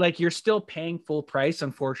guarantee, like, you're still paying full price,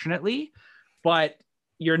 unfortunately, but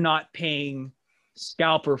you're not paying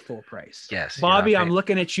scalper full price. yes, Bobby, I'm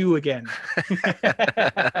looking at you again.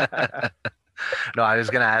 No, I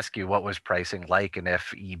was going to ask you what was pricing like and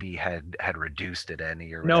if EB had reduced it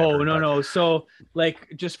any or No, whatever. no. So,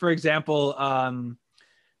 like, just for example,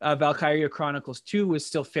 Valkyria Chronicles 2 was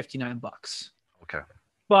still $59. Okay.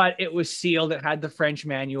 But it was sealed. It had the French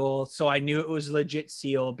manual. So I knew it was legit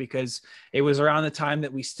sealed because it was around the time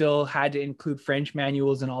that we still had to include French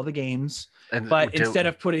manuals in all the games. But instead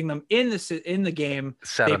of putting them in the game,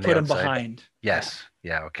 they put them behind. Yes.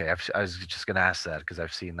 Yeah. Okay. I was just going to ask that because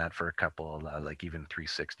I've seen that for a couple, like even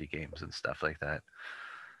 360 games and stuff like that.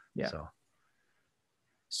 Yeah.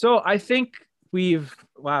 So I think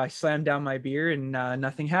I slammed down my beer and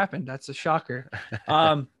nothing happened. That's a shocker.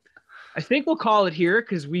 I think we'll call it here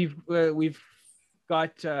because we've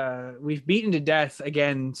beaten to death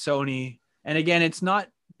again Sony, and again it's not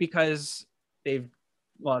because they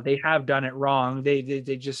have done it wrong. They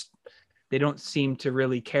don't seem to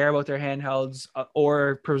really care about their handhelds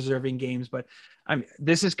or preserving games. But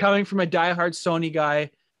this is coming from a diehard Sony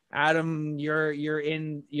guy. Adam, you're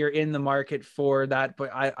in the market for that, but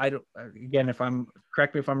I don't. Again,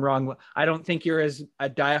 correct me if I'm wrong, I don't think you're as a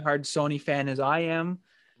diehard Sony fan as I am.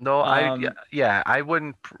 No, I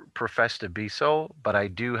wouldn't profess to be so, but I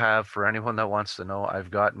do have, for anyone that wants to know, I've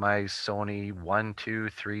got my Sony 1, 2,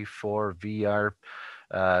 3, 4 VR,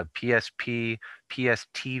 PSP, PS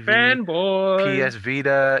TV, fanboy, PS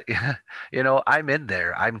Vita. I'm in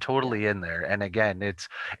there. I'm totally in there. And again,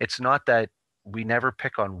 it's not that we never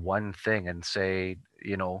pick on one thing and say,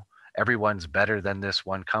 everyone's better than this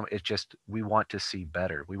one. It's just we want to see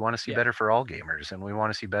better. We want to see better for all gamers, and we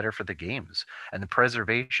want to see better for the games. And the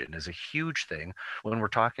preservation is a huge thing when we're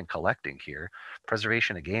talking collecting here.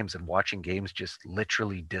 Preservation of games and watching games just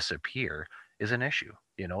literally disappear is an issue.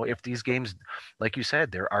 You know, if these games, like you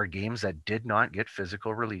said, there are games that did not get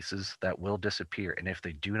physical releases that will disappear. And if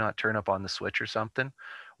they do not turn up on the Switch or something,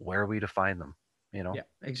 where are we to find them? You know? Yeah,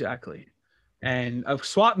 exactly. And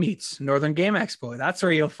swap meets, Northern Game Expo. That's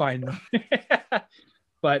where you'll find them.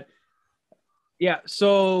 But yeah,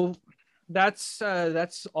 so that's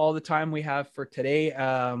all the time we have for today.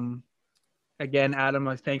 Again,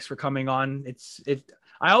 Adam, thanks for coming on.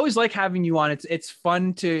 I always like having you on. It's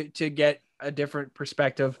fun to get a different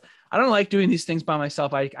perspective. I don't like doing these things by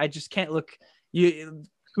myself. I just can't look.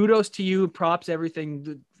 Kudos to you, props,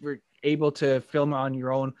 everything. We're able to film on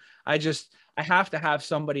your own. I have to have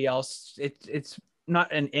somebody else. It's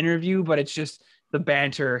not an interview, but it's just the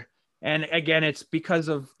banter. And again, it's because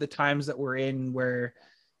of the times that we're in where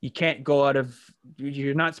you can't go out of,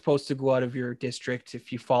 you're not supposed to go out of your district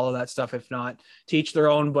if you follow that stuff. If not, teach their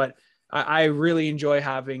own. But I really enjoy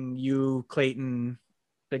having you, Clayton,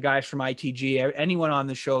 the guys from ITG, anyone on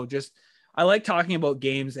the show. I like talking about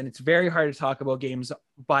games, and it's very hard to talk about games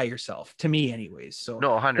by yourself, to me anyways. So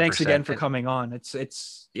no, 100%. Thanks again for coming on.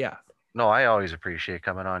 It's yeah. No, I always appreciate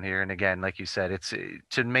coming on here. And again, like you said, it's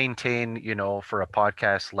to maintain, you know, for a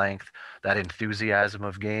podcast length, that enthusiasm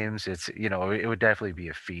of games. It's, you know, it would definitely be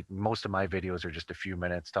a feat. Most of my videos are just a few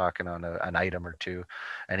minutes talking on an item or two.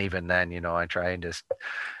 And even then, you know, I try and just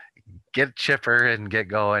get chipper and get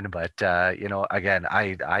going. But, you know, again,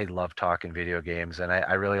 I love talking video games, and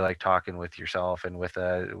I really like talking with yourself and with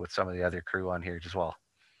some of the other crew on here as well.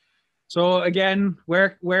 So again,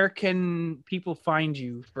 where can people find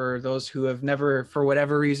you for those who have never, for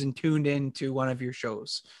whatever reason, tuned in to one of your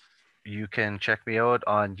shows? You can check me out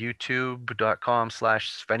on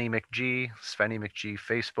youtube.com/SvennyMcG, Svenny McG,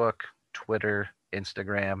 Facebook, Twitter,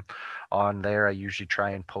 Instagram. On there, I usually try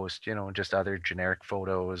and post, you know, just other generic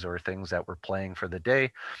photos or things that we're playing for the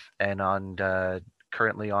day. And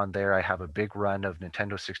currently on there, I have a big run of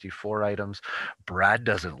Nintendo 64 items. Brad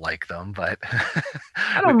doesn't like them, but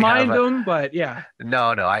I don't mind them, but yeah. No,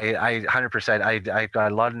 I 100%. I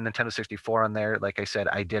got a lot of Nintendo 64 on there. Like I said,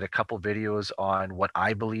 I did a couple videos on what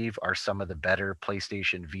I believe are some of the better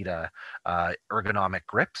PlayStation Vita ergonomic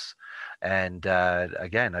grips. And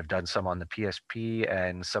again, I've done some on the PSP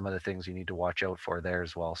and some of the things you need to watch out for there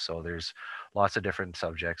as well. So there's lots of different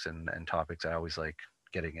subjects and topics I always like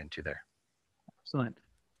getting into there. Excellent.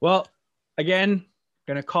 Well, again,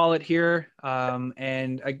 gonna call it here,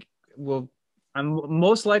 and I'm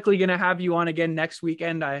most likely gonna have you on again next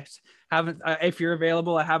weekend. I haven't, if you're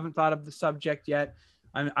available. I haven't thought of the subject yet.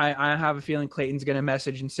 I have a feeling Clayton's gonna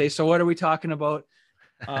message and say, "So what are we talking about?"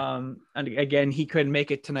 And again, he couldn't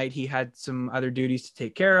make it tonight. He had some other duties to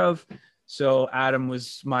take care of. So Adam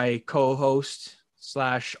was my co-host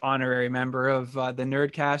 / honorary member of the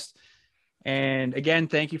Nerdcast. And again,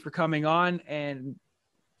 thank you for coming on. And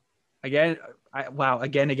again, I'm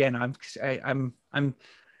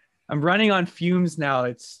running on fumes now.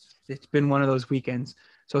 It's been one of those weekends.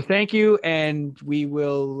 So thank you, and we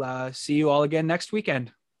will see you all again next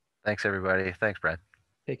weekend. Thanks, everybody. Thanks, Brad.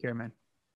 Take care, man.